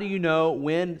 How do you know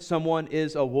when someone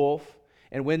is a wolf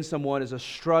and when someone is a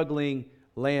struggling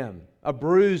lamb? A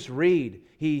bruised reed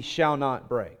he shall not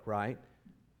break, right?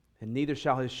 And neither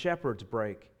shall his shepherds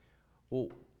break. Well,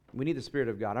 we need the Spirit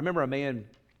of God. I remember a man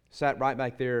sat right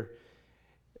back there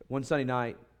one Sunday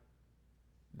night.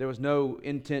 There was no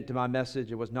intent to my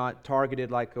message. It was not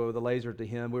targeted like the laser to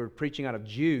him. We were preaching out of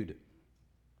Jude.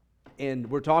 And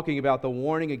we're talking about the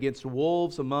warning against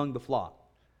wolves among the flock.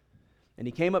 And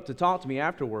he came up to talk to me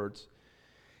afterwards.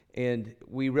 And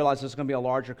we realized this was going to be a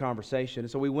larger conversation.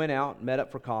 And so we went out and met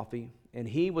up for coffee. And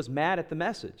he was mad at the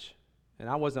message. And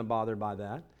I wasn't bothered by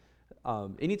that.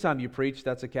 Anytime you preach,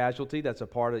 that's a casualty. That's a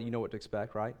part of, you know what to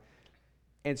expect, right?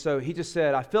 And so he just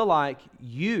said, I feel like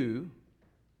you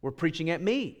were preaching at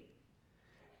me.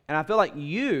 And I feel like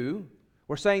you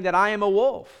were saying that I am a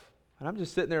wolf. And I'm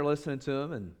just sitting there listening to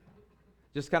him and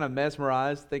just kind of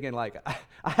mesmerized, thinking like,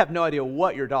 I have no idea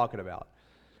what you're talking about.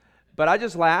 But I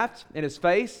just laughed in his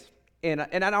face, and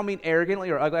I don't mean arrogantly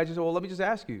or ugly. I just said, well, let me just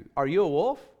ask you, are you a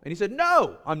wolf? And he said,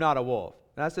 no, I'm not a wolf.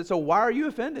 And I said, so why are you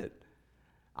offended?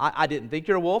 I didn't think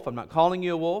you're a wolf. I'm not calling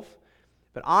you a wolf.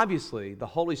 But obviously, the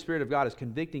Holy Spirit of God is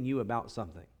convicting you about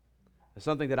something. It's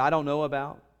something that I don't know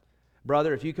about.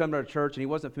 Brother, if you come to our church, and he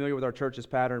wasn't familiar with our church's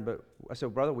pattern, but I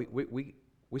said, brother, we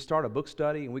start a book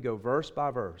study, and we go verse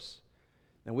by verse.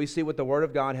 And we see what the Word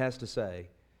of God has to say.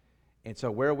 And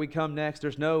so where we come next,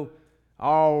 there's no,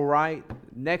 all right,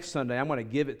 next Sunday, I'm going to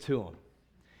give it to him.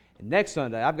 And next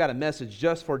Sunday, I've got a message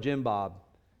just for Jim Bob,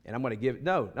 and I'm going to give it.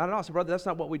 No, not at all. I said, brother, that's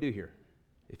not what we do here.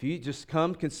 If you just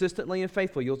come consistently and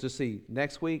faithfully, you'll just see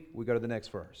next week we go to the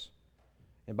next verse.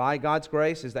 And by God's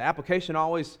grace, is the application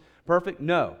always perfect?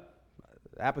 No.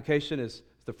 The application is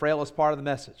the frailest part of the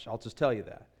message. I'll just tell you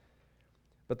that.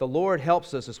 But the Lord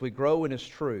helps us as we grow in His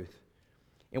truth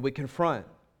and we confront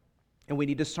and we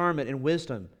need discernment and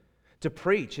wisdom to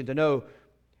preach and to know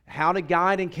how to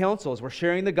guide and counsel as we're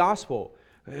sharing the gospel.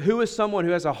 Who is someone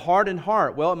who has a hardened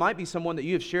heart? Well, it might be someone that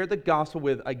you have shared the gospel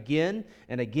with again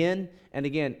and again and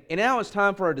again. And now it's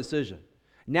time for a decision.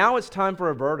 Now it's time for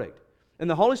a verdict. And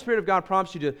the Holy Spirit of God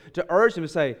prompts you to urge them to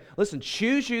say, listen,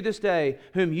 choose you this day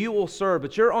whom you will serve.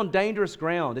 But you're on dangerous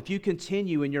ground if you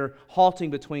continue in your halting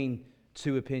between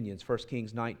two opinions. 1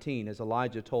 Kings 19, as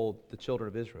Elijah told the children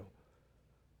of Israel.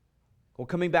 Well,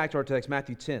 coming back to our text,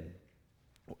 Matthew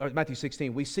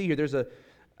 16, we see here there's a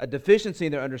deficiency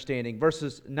in their understanding.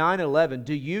 Verses 9 and 11,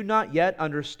 do you not yet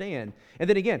understand? And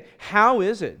then again, how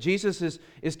is it? Jesus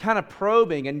is kind of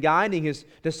probing and guiding his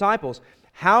disciples.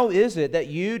 How is it that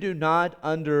you do not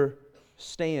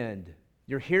understand?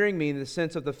 You're hearing me in the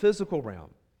sense of the physical realm,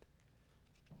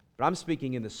 but I'm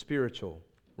speaking in the spiritual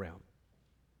realm.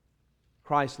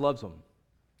 Christ loves them,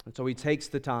 and so he takes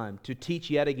the time to teach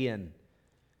yet again,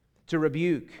 to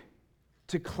rebuke,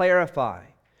 to clarify,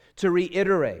 to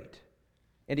reiterate,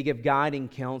 and to give guiding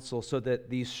counsel so that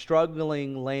these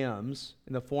struggling lambs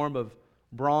in the form of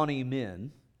brawny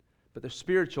men, but they're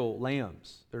spiritual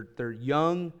lambs, they're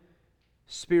young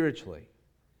spiritually.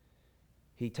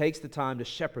 He takes the time to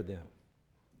shepherd them,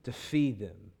 to feed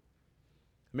them.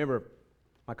 I remember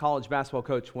my college basketball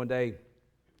coach one day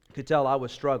could tell I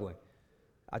was struggling.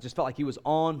 I just felt like he was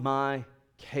on my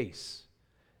case.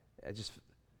 I just,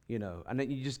 and then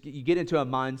you get into a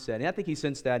mindset. And I think he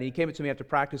sensed that. And he came up to me after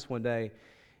practice one day.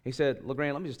 He said,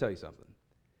 LeGrand, let me just tell you something.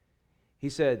 He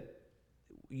said,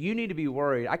 you need to be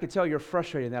worried. I could tell you're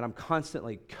frustrated that I'm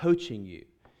constantly coaching you.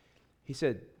 He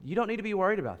said, you don't need to be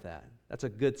worried about that. That's a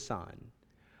good sign.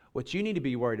 What you need to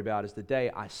be worried about is the day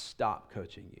I stop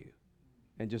coaching you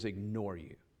and just ignore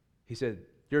you. He said,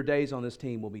 your days on this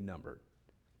team will be numbered.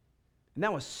 And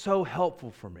that was so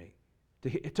helpful for me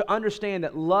to understand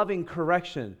that loving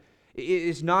correction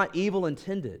is not evil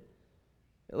intended.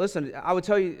 Listen, I would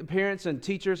tell you, parents and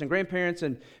teachers and grandparents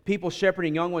and people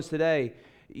shepherding young ones today,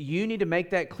 you need to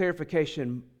make that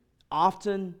clarification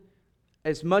often,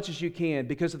 as much as you can,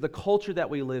 because of the culture that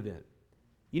we live in.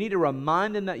 You need to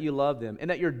remind them that you love them and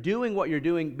that you're doing what you're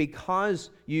doing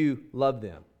because you love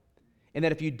them. And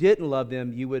that if you didn't love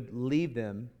them, you would leave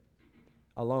them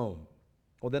alone.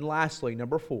 Well, then lastly,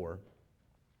 number 4,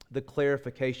 the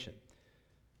clarification.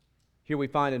 Here we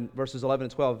find in verses 11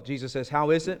 and 12, Jesus says, how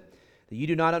is it that you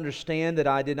do not understand that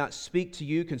I did not speak to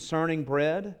you concerning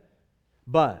bread?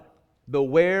 But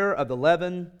beware of the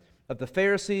leaven of the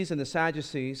Pharisees and the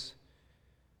Sadducees.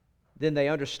 Then they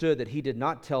understood that he did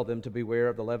not tell them to beware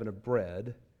of the leaven of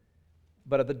bread,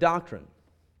 but of the doctrine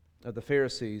of the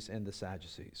Pharisees and the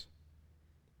Sadducees.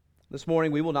 This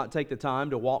morning, we will not take the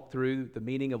time to walk through the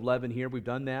meaning of leaven here. We've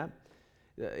done that.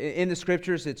 In the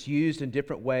Scriptures, it's used in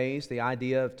different ways. The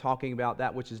idea of talking about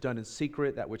that which is done in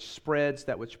secret, that which spreads,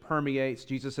 that which permeates.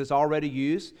 Jesus has already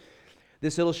used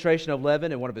this illustration of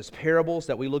leaven in one of his parables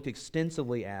that we looked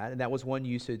extensively at, and that was one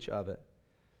usage of it.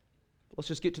 Let's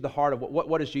just get to the heart of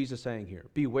what is Jesus saying here.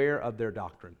 Beware of their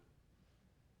doctrine.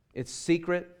 It's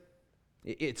secret.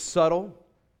 It's subtle.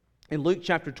 In Luke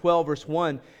chapter 12, verse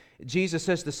 1, Jesus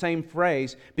says the same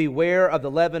phrase, beware of the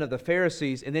leaven of the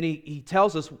Pharisees. And then he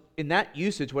tells us in that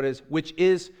usage which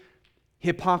is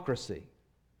hypocrisy.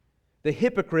 The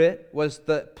hypocrite was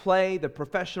the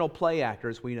professional play actor,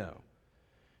 as we know.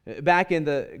 Back in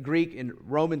the Greek and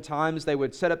Roman times, they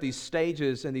would set up these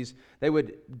stages and they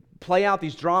would play out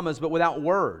these dramas, but without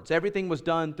words. Everything was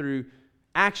done through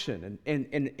action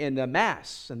and a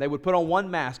mask. And they would put on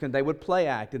one mask and they would play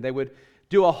act and they would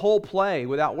do a whole play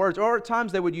without words. Or at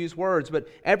times they would use words, but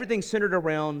everything centered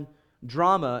around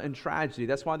drama and tragedy.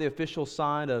 That's why the official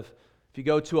sign of, if you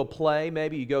go to a play,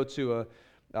 maybe you go to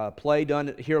a play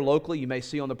done here locally, you may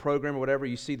see on the program or whatever,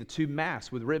 you see the two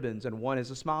masks with ribbons, and one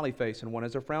has a smiley face and one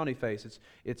has a frowny face.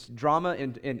 It's drama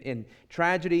and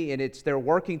tragedy, and they're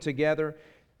working together,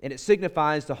 and it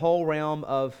signifies the whole realm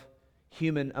of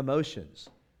human emotions.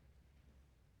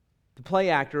 The play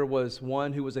actor was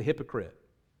one who was a hypocrite.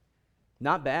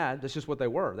 Not bad, that's just what they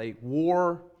were. They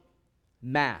wore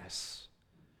masks.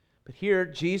 But here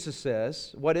Jesus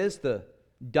says, what is the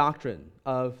doctrine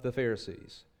of the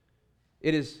Pharisees?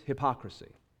 It is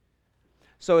hypocrisy.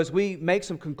 So as we make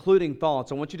some concluding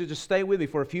thoughts, I want you to just stay with me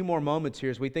for a few more moments here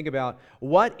as we think about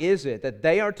what is it that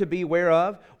they are to be aware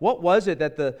of? What was it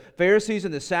that the Pharisees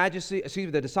and the Sadducees,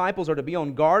 the disciples are to be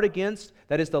on guard against?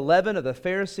 That is the leaven of the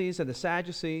Pharisees and the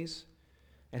Sadducees.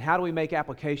 And how do we make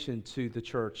application to the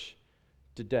church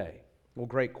today? Well,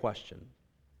 great question.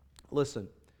 Listen,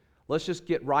 let's just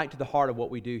get right to the heart of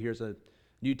what we do here as a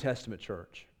New Testament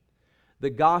church. The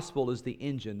gospel is the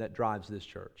engine that drives this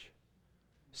church.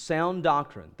 Sound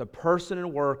doctrine, the person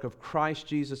and work of Christ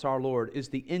Jesus our Lord, is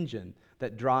the engine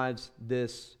that drives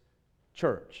this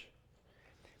church.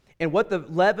 And what the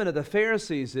leaven of the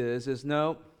Pharisees is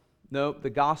no,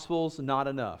 the gospel's not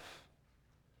enough.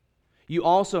 You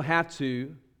also have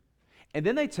to, and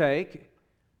then they take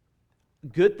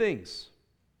good things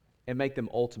and make them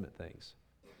ultimate things.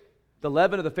 The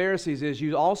leaven of the Pharisees is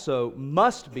you also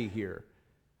must be here.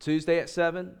 Tuesday at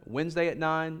 7, Wednesday at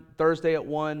 9, Thursday at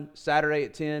 1, Saturday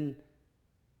at 10.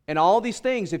 And all these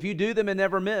things, if you do them and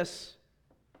never miss,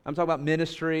 I'm talking about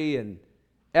ministry and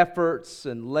efforts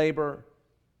and labor,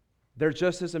 they're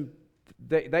just as,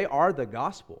 they are the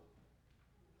gospel.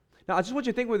 Now, I just want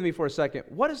you to think with me for a second.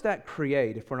 What does that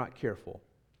create if we're not careful?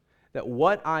 That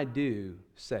what I do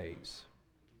saves.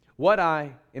 What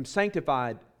I am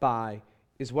sanctified by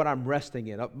is what I'm resting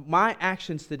in. My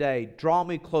actions today draw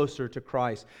me closer to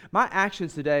Christ. My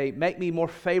actions today make me more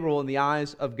favorable in the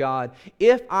eyes of God.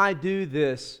 If I do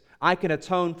this, I can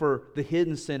atone for the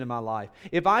hidden sin in my life.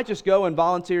 If I just go and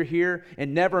volunteer here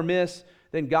and never miss,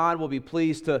 then God will be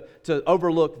pleased to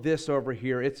overlook this over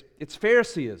here. It's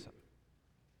Phariseeism.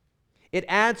 It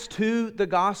adds to the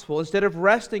gospel instead of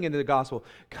resting in the gospel.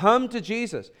 Come to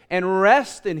Jesus and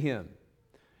rest in Him.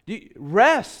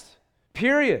 Rest,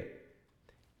 period.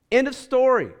 End of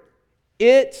story.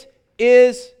 It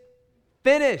is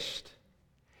finished.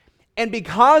 And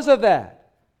because of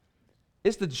that,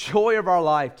 it's the joy of our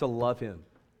life to love Him.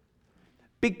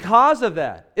 Because of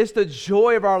that, it's the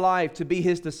joy of our life to be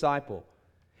His disciple.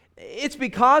 It's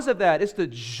because of that, it's the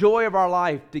joy of our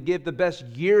life to give the best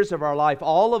years of our life,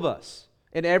 all of us,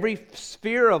 in every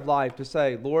sphere of life, to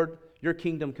say, Lord, your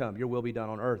kingdom come, your will be done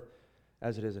on earth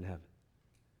as it is in heaven.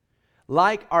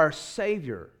 Like our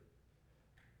Savior,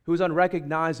 who was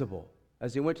unrecognizable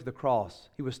as He went to the cross.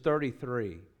 He was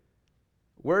 33.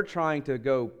 We're trying to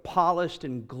go polished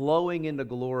and glowing into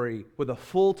glory with a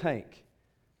full tank.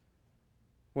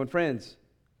 When, friends,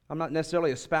 I'm not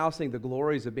necessarily espousing the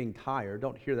glories of being tired.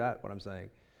 Don't hear that, what I'm saying.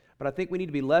 But I think we need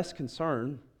to be less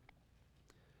concerned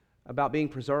about being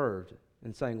preserved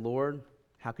and saying, Lord,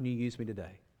 how can you use me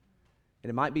today? And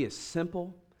it might be as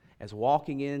simple as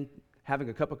walking in, having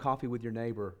a cup of coffee with your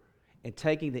neighbor, and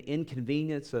taking the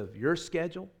inconvenience of your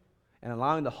schedule and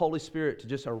allowing the Holy Spirit to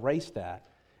just erase that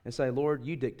and say, Lord,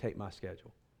 you dictate my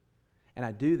schedule. And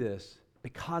I do this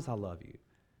because I love you,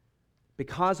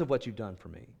 because of what you've done for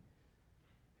me.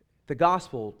 The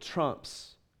gospel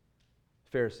trumps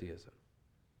Phariseeism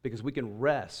because we can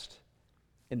rest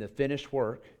in the finished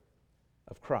work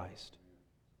of Christ.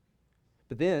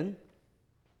 But then,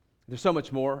 there's so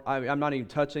much more. I'm not even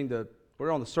touching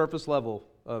we're on the surface level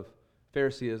of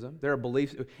Phariseeism. There are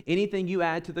beliefs. Anything you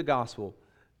add to the gospel,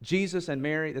 Jesus and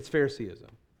Mary, that's Phariseeism.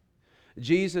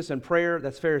 Jesus and prayer,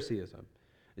 that's Phariseeism.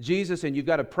 Jesus and you've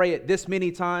got to pray it this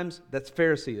many times, that's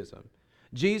Phariseeism.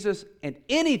 Jesus and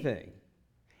anything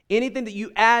that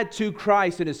you add to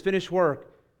Christ and His finished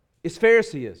work is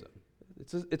Phariseeism.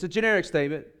 It's a generic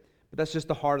statement, but that's just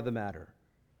the heart of the matter.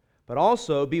 But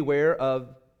also beware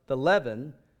of the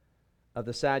leaven of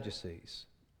the Sadducees.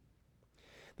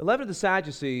 The leaven of the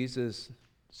Sadducees is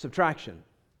subtraction,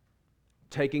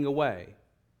 taking away.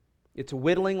 It's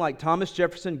whittling, like Thomas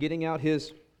Jefferson getting out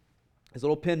his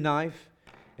little penknife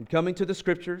and coming to the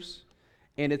Scriptures,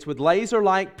 and it's with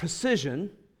laser-like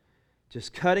precision,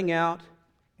 just cutting out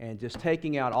and just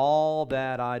taking out all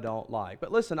that I don't like.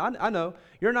 But listen, I know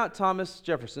you're not Thomas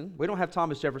Jefferson. We don't have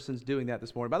Thomas Jeffersons doing that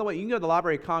this morning. By the way, you can go to the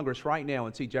Library of Congress right now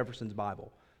and see Jefferson's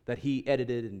Bible that he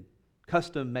edited and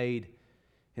custom-made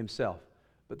himself.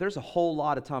 But there's a whole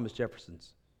lot of Thomas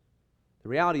Jeffersons. The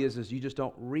reality is you just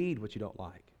don't read what you don't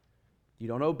like. You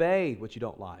don't obey what you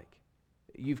don't like.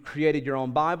 You've created your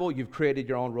own Bible. You've created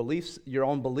your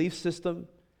own belief system.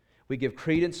 We give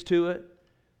credence to it.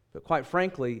 But quite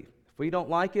frankly, if we don't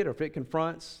like it or if it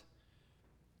confronts,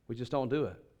 we just don't do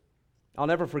it. I'll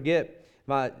never forget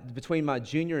between my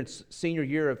junior and senior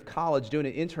year of college doing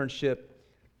an internship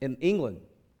in England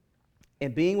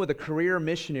and being with a career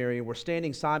missionary, and we're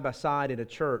standing side by side in a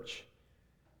church.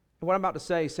 And what I'm about to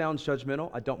say sounds judgmental.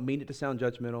 I don't mean it to sound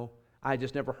judgmental. I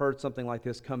just never heard something like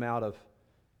this come out of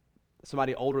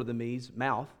somebody older than me's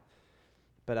mouth.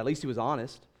 But at least he was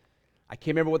honest. I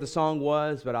can't remember what the song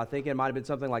was, but I think it might have been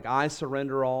something like I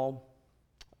Surrender All,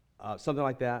 something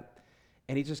like that.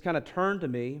 And he just kind of turned to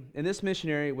me, and this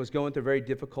missionary was going through a very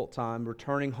difficult time,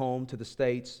 returning home to the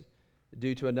States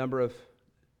due to a number of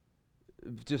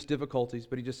just difficulties,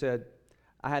 but he just said,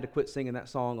 I had to quit singing that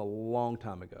song a long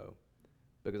time ago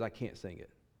because I can't sing it.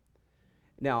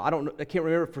 Now, I can't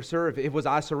remember for sure if it was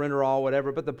I Surrender All,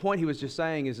 whatever, but the point he was just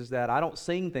saying is that I don't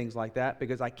sing things like that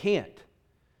because I can't.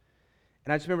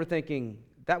 And I just remember thinking,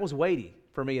 that was weighty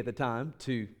for me at the time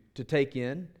to take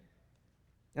in. And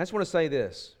I just want to say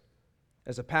this.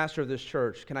 as a pastor of this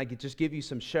church, can I just give you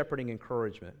some shepherding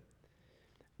encouragement?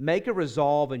 Make a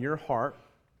resolve in your heart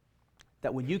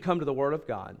that when you come to the Word of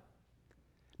God,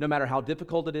 no matter how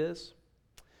difficult it is,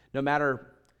 no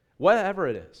matter whatever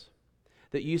it is,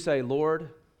 that you say, Lord,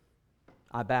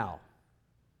 I bow.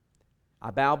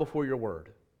 I bow before your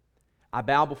Word. I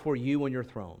bow before you on your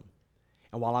throne.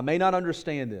 And while I may not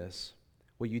understand this,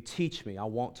 will you teach me? I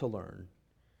want to learn.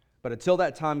 But until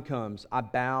that time comes, I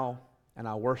bow and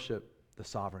I worship the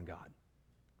sovereign God.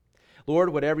 Lord,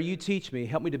 whatever you teach me,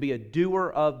 help me to be a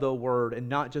doer of the word and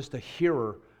not just a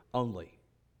hearer only.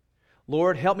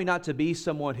 Lord, help me not to be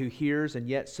someone who hears and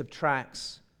yet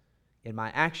subtracts in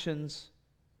my actions,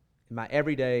 in my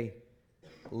everyday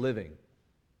living.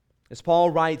 As Paul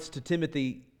writes to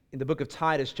Timothy in the book of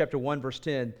Titus, chapter 1, verse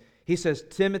 10, he says,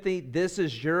 Timothy, this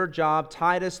is your job.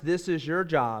 Titus, this is your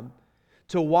job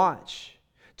to watch,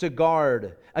 to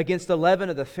guard against the leaven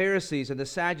of the Pharisees and the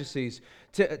Sadducees.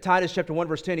 Titus chapter 1,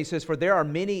 verse 10, he says, for there are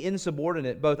many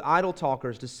insubordinate, both idle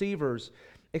talkers, deceivers,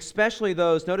 especially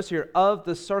those, notice here, of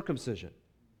the circumcision,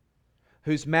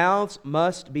 whose mouths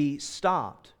must be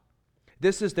stopped.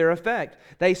 This is their effect.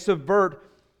 They subvert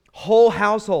whole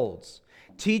households,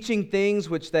 teaching things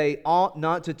which they ought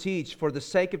not to teach for the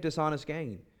sake of dishonest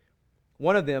gain.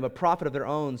 One of them, a prophet of their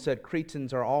own, said,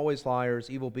 Cretans are always liars,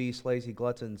 evil beasts, lazy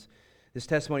gluttons. This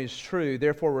testimony is true.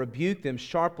 Therefore rebuke them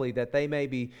sharply, that they may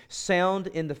be sound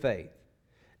in the faith,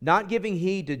 not giving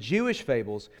heed to Jewish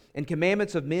fables and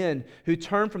commandments of men who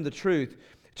turn from the truth.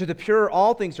 To the pure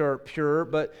all things are pure,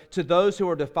 but to those who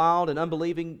are defiled and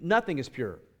unbelieving nothing is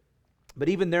pure. But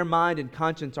even their mind and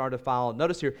conscience are defiled.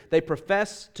 Notice here, they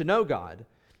profess to know God,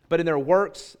 but in their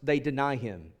works they deny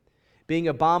Him, being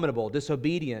abominable,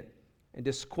 disobedient, and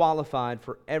disqualified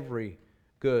for every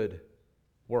good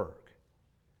work.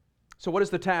 So what is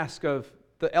the task of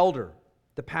the elder,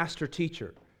 the pastor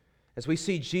teacher? As we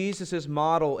see Jesus'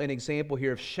 model and example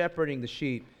here of shepherding the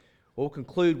sheep, we'll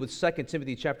conclude with 2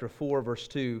 Timothy chapter 4, verse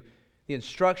 2, the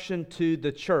instruction to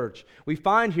the church. We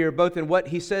find here, both in what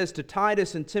he says to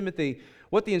Titus and Timothy,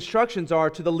 what the instructions are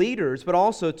to the leaders, but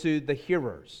also to the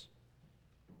hearers.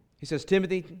 He says, 2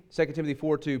 Timothy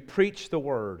 4, 2, preach the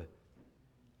word.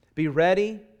 Be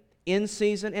ready in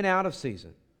season and out of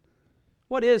season.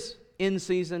 What is in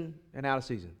season and out of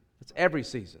season? It's every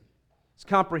season. It's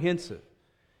comprehensive.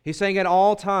 He's saying at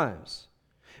all times.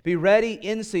 Be ready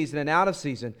in season and out of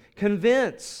season.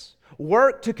 Convince.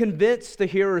 Work to convince the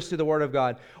hearers to the Word of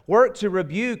God. Work to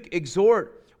rebuke,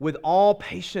 exhort with all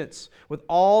patience, with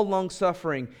all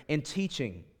longsuffering and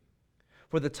teaching.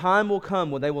 For the time will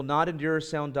come when they will not endure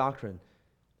sound doctrine,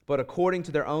 but according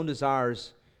to their own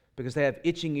desires, because they have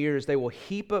itching ears, they will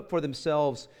heap up for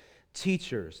themselves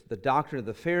teachers, the doctrine of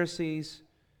the Pharisees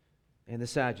and the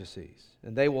Sadducees.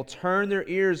 And they will turn their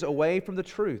ears away from the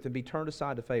truth and be turned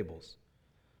aside to fables.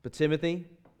 But Timothy,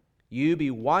 you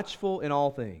be watchful in all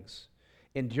things.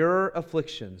 Endure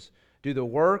afflictions. Do the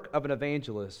work of an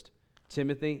evangelist.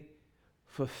 Timothy,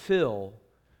 fulfill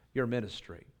your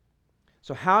ministry.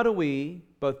 So how do we,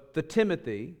 both the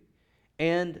Timothy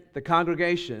and the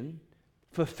congregation,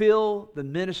 fulfill the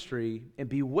ministry and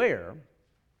beware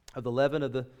of the leaven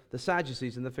of the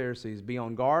Sadducees and the Pharisees? Be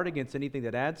on guard against anything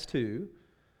that adds to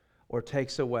or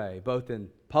takes away, both in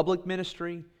public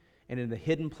ministry and in the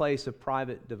hidden place of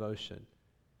private devotion.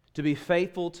 To be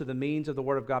faithful to the means of the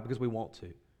Word of God because we want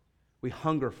to. We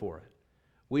hunger for it.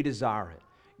 We desire it.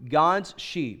 God's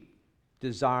sheep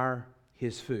desire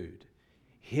His food,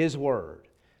 His Word.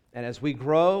 And as we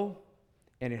grow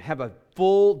and have a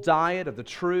full diet of the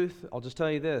truth, I'll just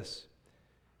tell you this,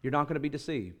 you're not going to be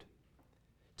deceived.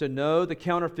 To know the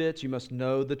counterfeits, you must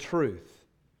know the truth.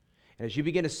 And as you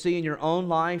begin to see in your own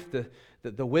life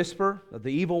the whisper of the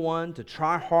evil one to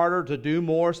try harder, to do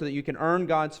more so that you can earn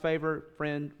God's favor,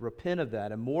 friend, repent of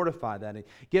that and mortify that. And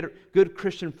get good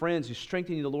Christian friends who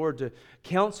strengthen you in the Lord to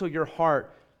counsel your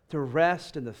heart to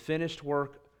rest in the finished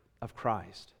work of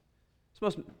Christ.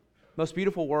 It's the most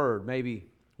beautiful word, maybe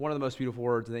one of the most beautiful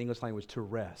words in the English language, to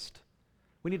rest.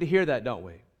 We need to hear that, don't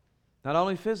we? Not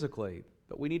only physically,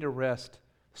 but we need to rest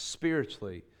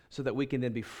spiritually so that we can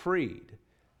then be freed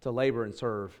to labor and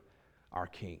serve our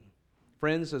King.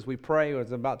 Friends, as we pray,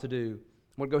 as I'm about to do,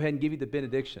 I'm going to go ahead and give you the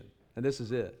benediction, and this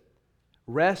is it.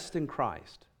 Rest in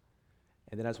Christ.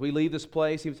 And then as we leave this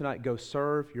place, even tonight, go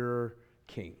serve your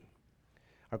King.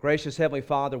 Our gracious Heavenly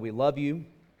Father, we love you.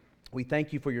 We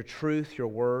thank you for your truth, your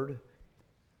word.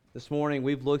 This morning,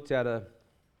 we've looked at a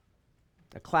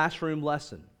classroom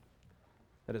lesson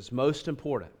that is most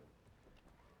important,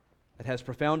 that has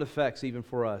profound effects even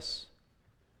for us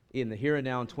in the here and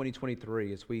now in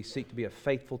 2023 as we seek to be a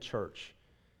faithful church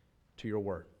to your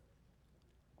word.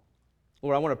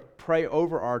 Lord, I want to pray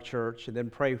over our church and then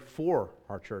pray for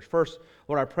our church. First,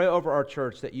 Lord, I pray over our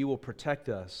church that you will protect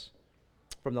us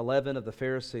from the leaven of the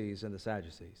Pharisees and the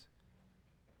Sadducees.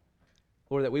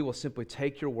 Lord, that we will simply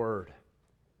take your word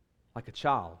like a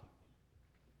child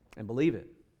and believe it,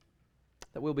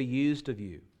 that we'll be used of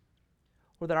you,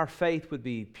 or that our faith would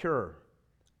be pure,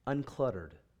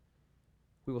 uncluttered.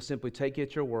 We will simply take it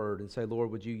at your word and say,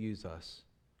 Lord, would you use us?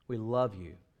 We love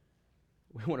you.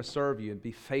 We want to serve you and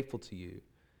be faithful to you.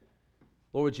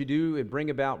 Lord, would you do and bring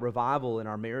about revival in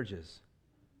our marriages,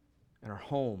 in our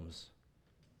homes,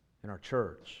 in our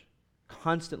church.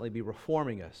 Constantly be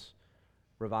reforming us,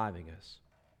 reviving us.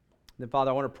 And then,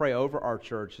 Father, I want to pray over our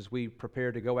church as we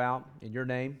prepare to go out in your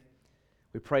name.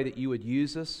 We pray that you would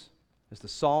use us as the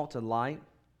salt and light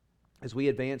as we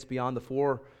advance beyond the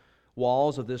four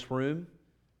walls of this room.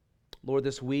 Lord,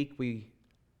 this week we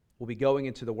will be going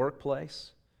into the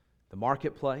workplace, the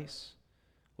marketplace.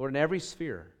 Lord, in every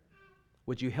sphere,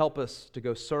 would you help us to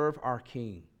go serve our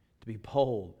King, to be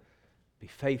bold, be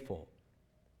faithful.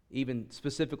 Even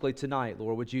specifically tonight,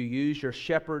 Lord, would you use your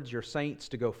shepherds, your saints,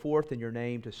 to go forth in your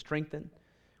name to strengthen?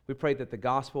 We pray that the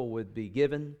gospel would be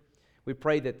given. We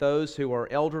pray that those who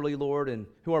are elderly, Lord, and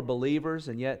who are believers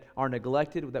and yet are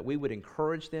neglected, that we would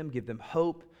encourage them, give them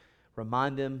hope,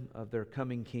 remind them of their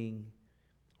coming King,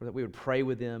 or that we would pray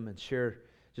with them and share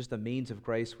just a means of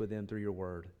grace with them through your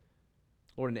word.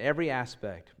 Lord, in every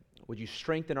aspect, would you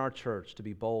strengthen our church to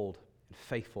be bold and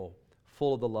faithful,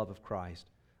 full of the love of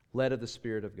Christ, led of the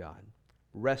Spirit of God,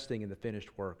 resting in the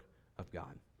finished work of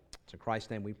God. It's in Christ's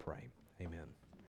name we pray. Amen.